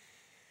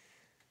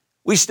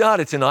 We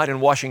started tonight in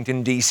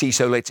Washington, D.C.,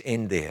 so let's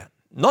end there.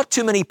 Not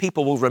too many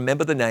people will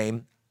remember the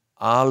name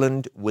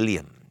Arland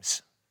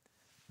Williams.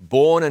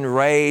 Born and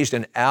raised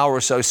an hour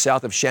or so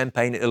south of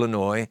Champaign,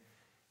 Illinois,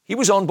 he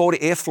was on board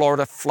Air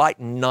Florida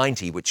Flight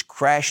 90, which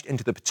crashed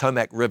into the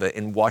Potomac River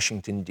in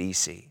Washington,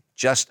 D.C.,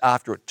 just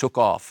after it took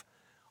off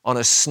on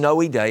a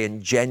snowy day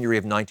in January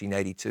of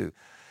 1982.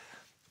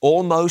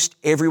 Almost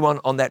everyone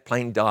on that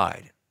plane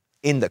died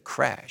in the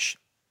crash,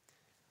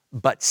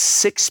 but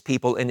 6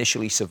 people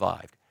initially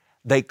survived.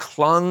 They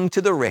clung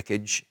to the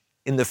wreckage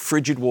in the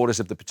frigid waters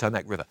of the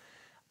Potomac River.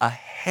 A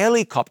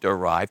helicopter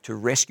arrived to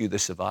rescue the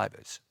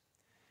survivors.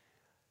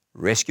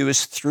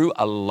 Rescuers threw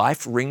a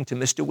life ring to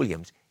Mr.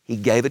 Williams. He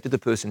gave it to the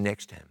person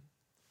next to him.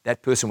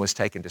 That person was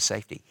taken to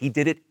safety. He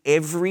did it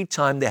every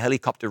time the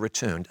helicopter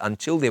returned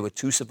until there were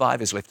 2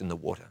 survivors left in the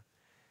water,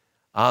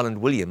 Arland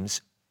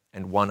Williams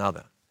and one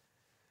other.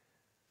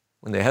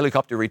 When the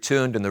helicopter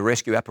returned and the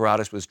rescue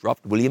apparatus was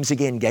dropped, Williams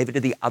again gave it to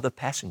the other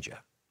passenger.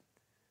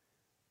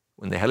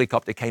 When the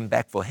helicopter came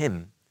back for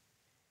him,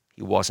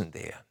 he wasn't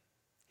there.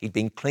 He'd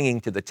been clinging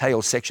to the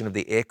tail section of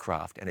the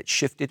aircraft, and it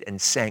shifted and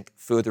sank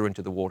further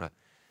into the water.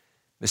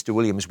 Mr.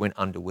 Williams went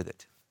under with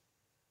it.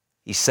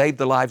 He saved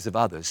the lives of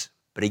others,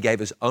 but he gave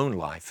his own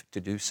life to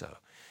do so.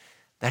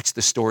 That's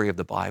the story of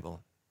the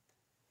Bible.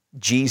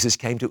 Jesus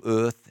came to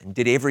earth and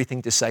did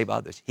everything to save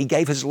others. He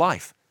gave His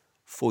life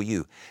for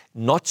you,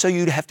 not so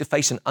you'd have to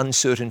face an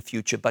uncertain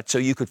future, but so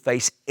you could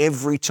face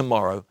every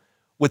tomorrow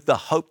with the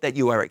hope that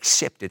you are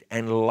accepted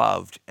and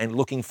loved and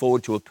looking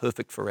forward to a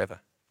perfect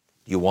forever.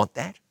 Do you want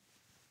that?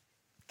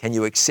 Can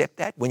you accept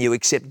that? When you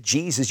accept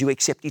Jesus, you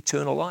accept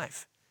eternal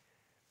life.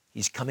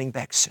 He's coming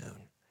back soon.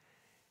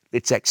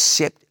 Let's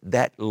accept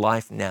that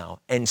life now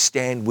and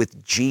stand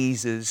with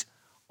Jesus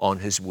on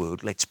His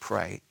word. Let's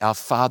pray. Our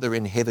Father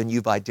in heaven,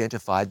 You've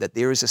identified that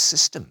there is a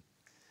system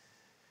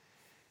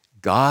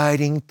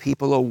guiding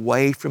people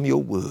away from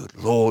Your word.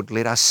 Lord,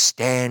 let us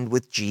stand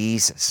with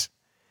Jesus.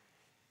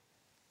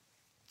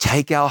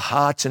 Take our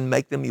hearts and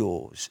make them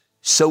Yours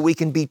so we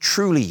can be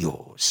truly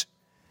Yours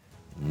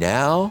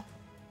now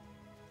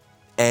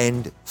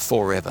and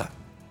forever.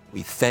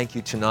 We thank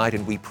You tonight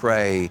and we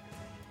pray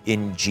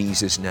in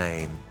Jesus'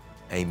 name.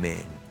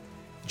 Amen.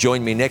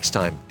 Join me next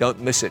time. Don't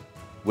miss it.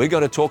 We're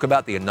going to talk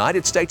about the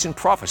United States in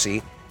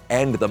prophecy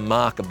and the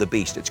mark of the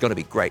beast. It's going to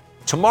be great.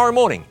 Tomorrow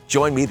morning,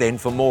 join me then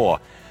for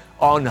more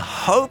on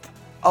Hope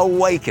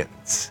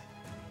Awakens.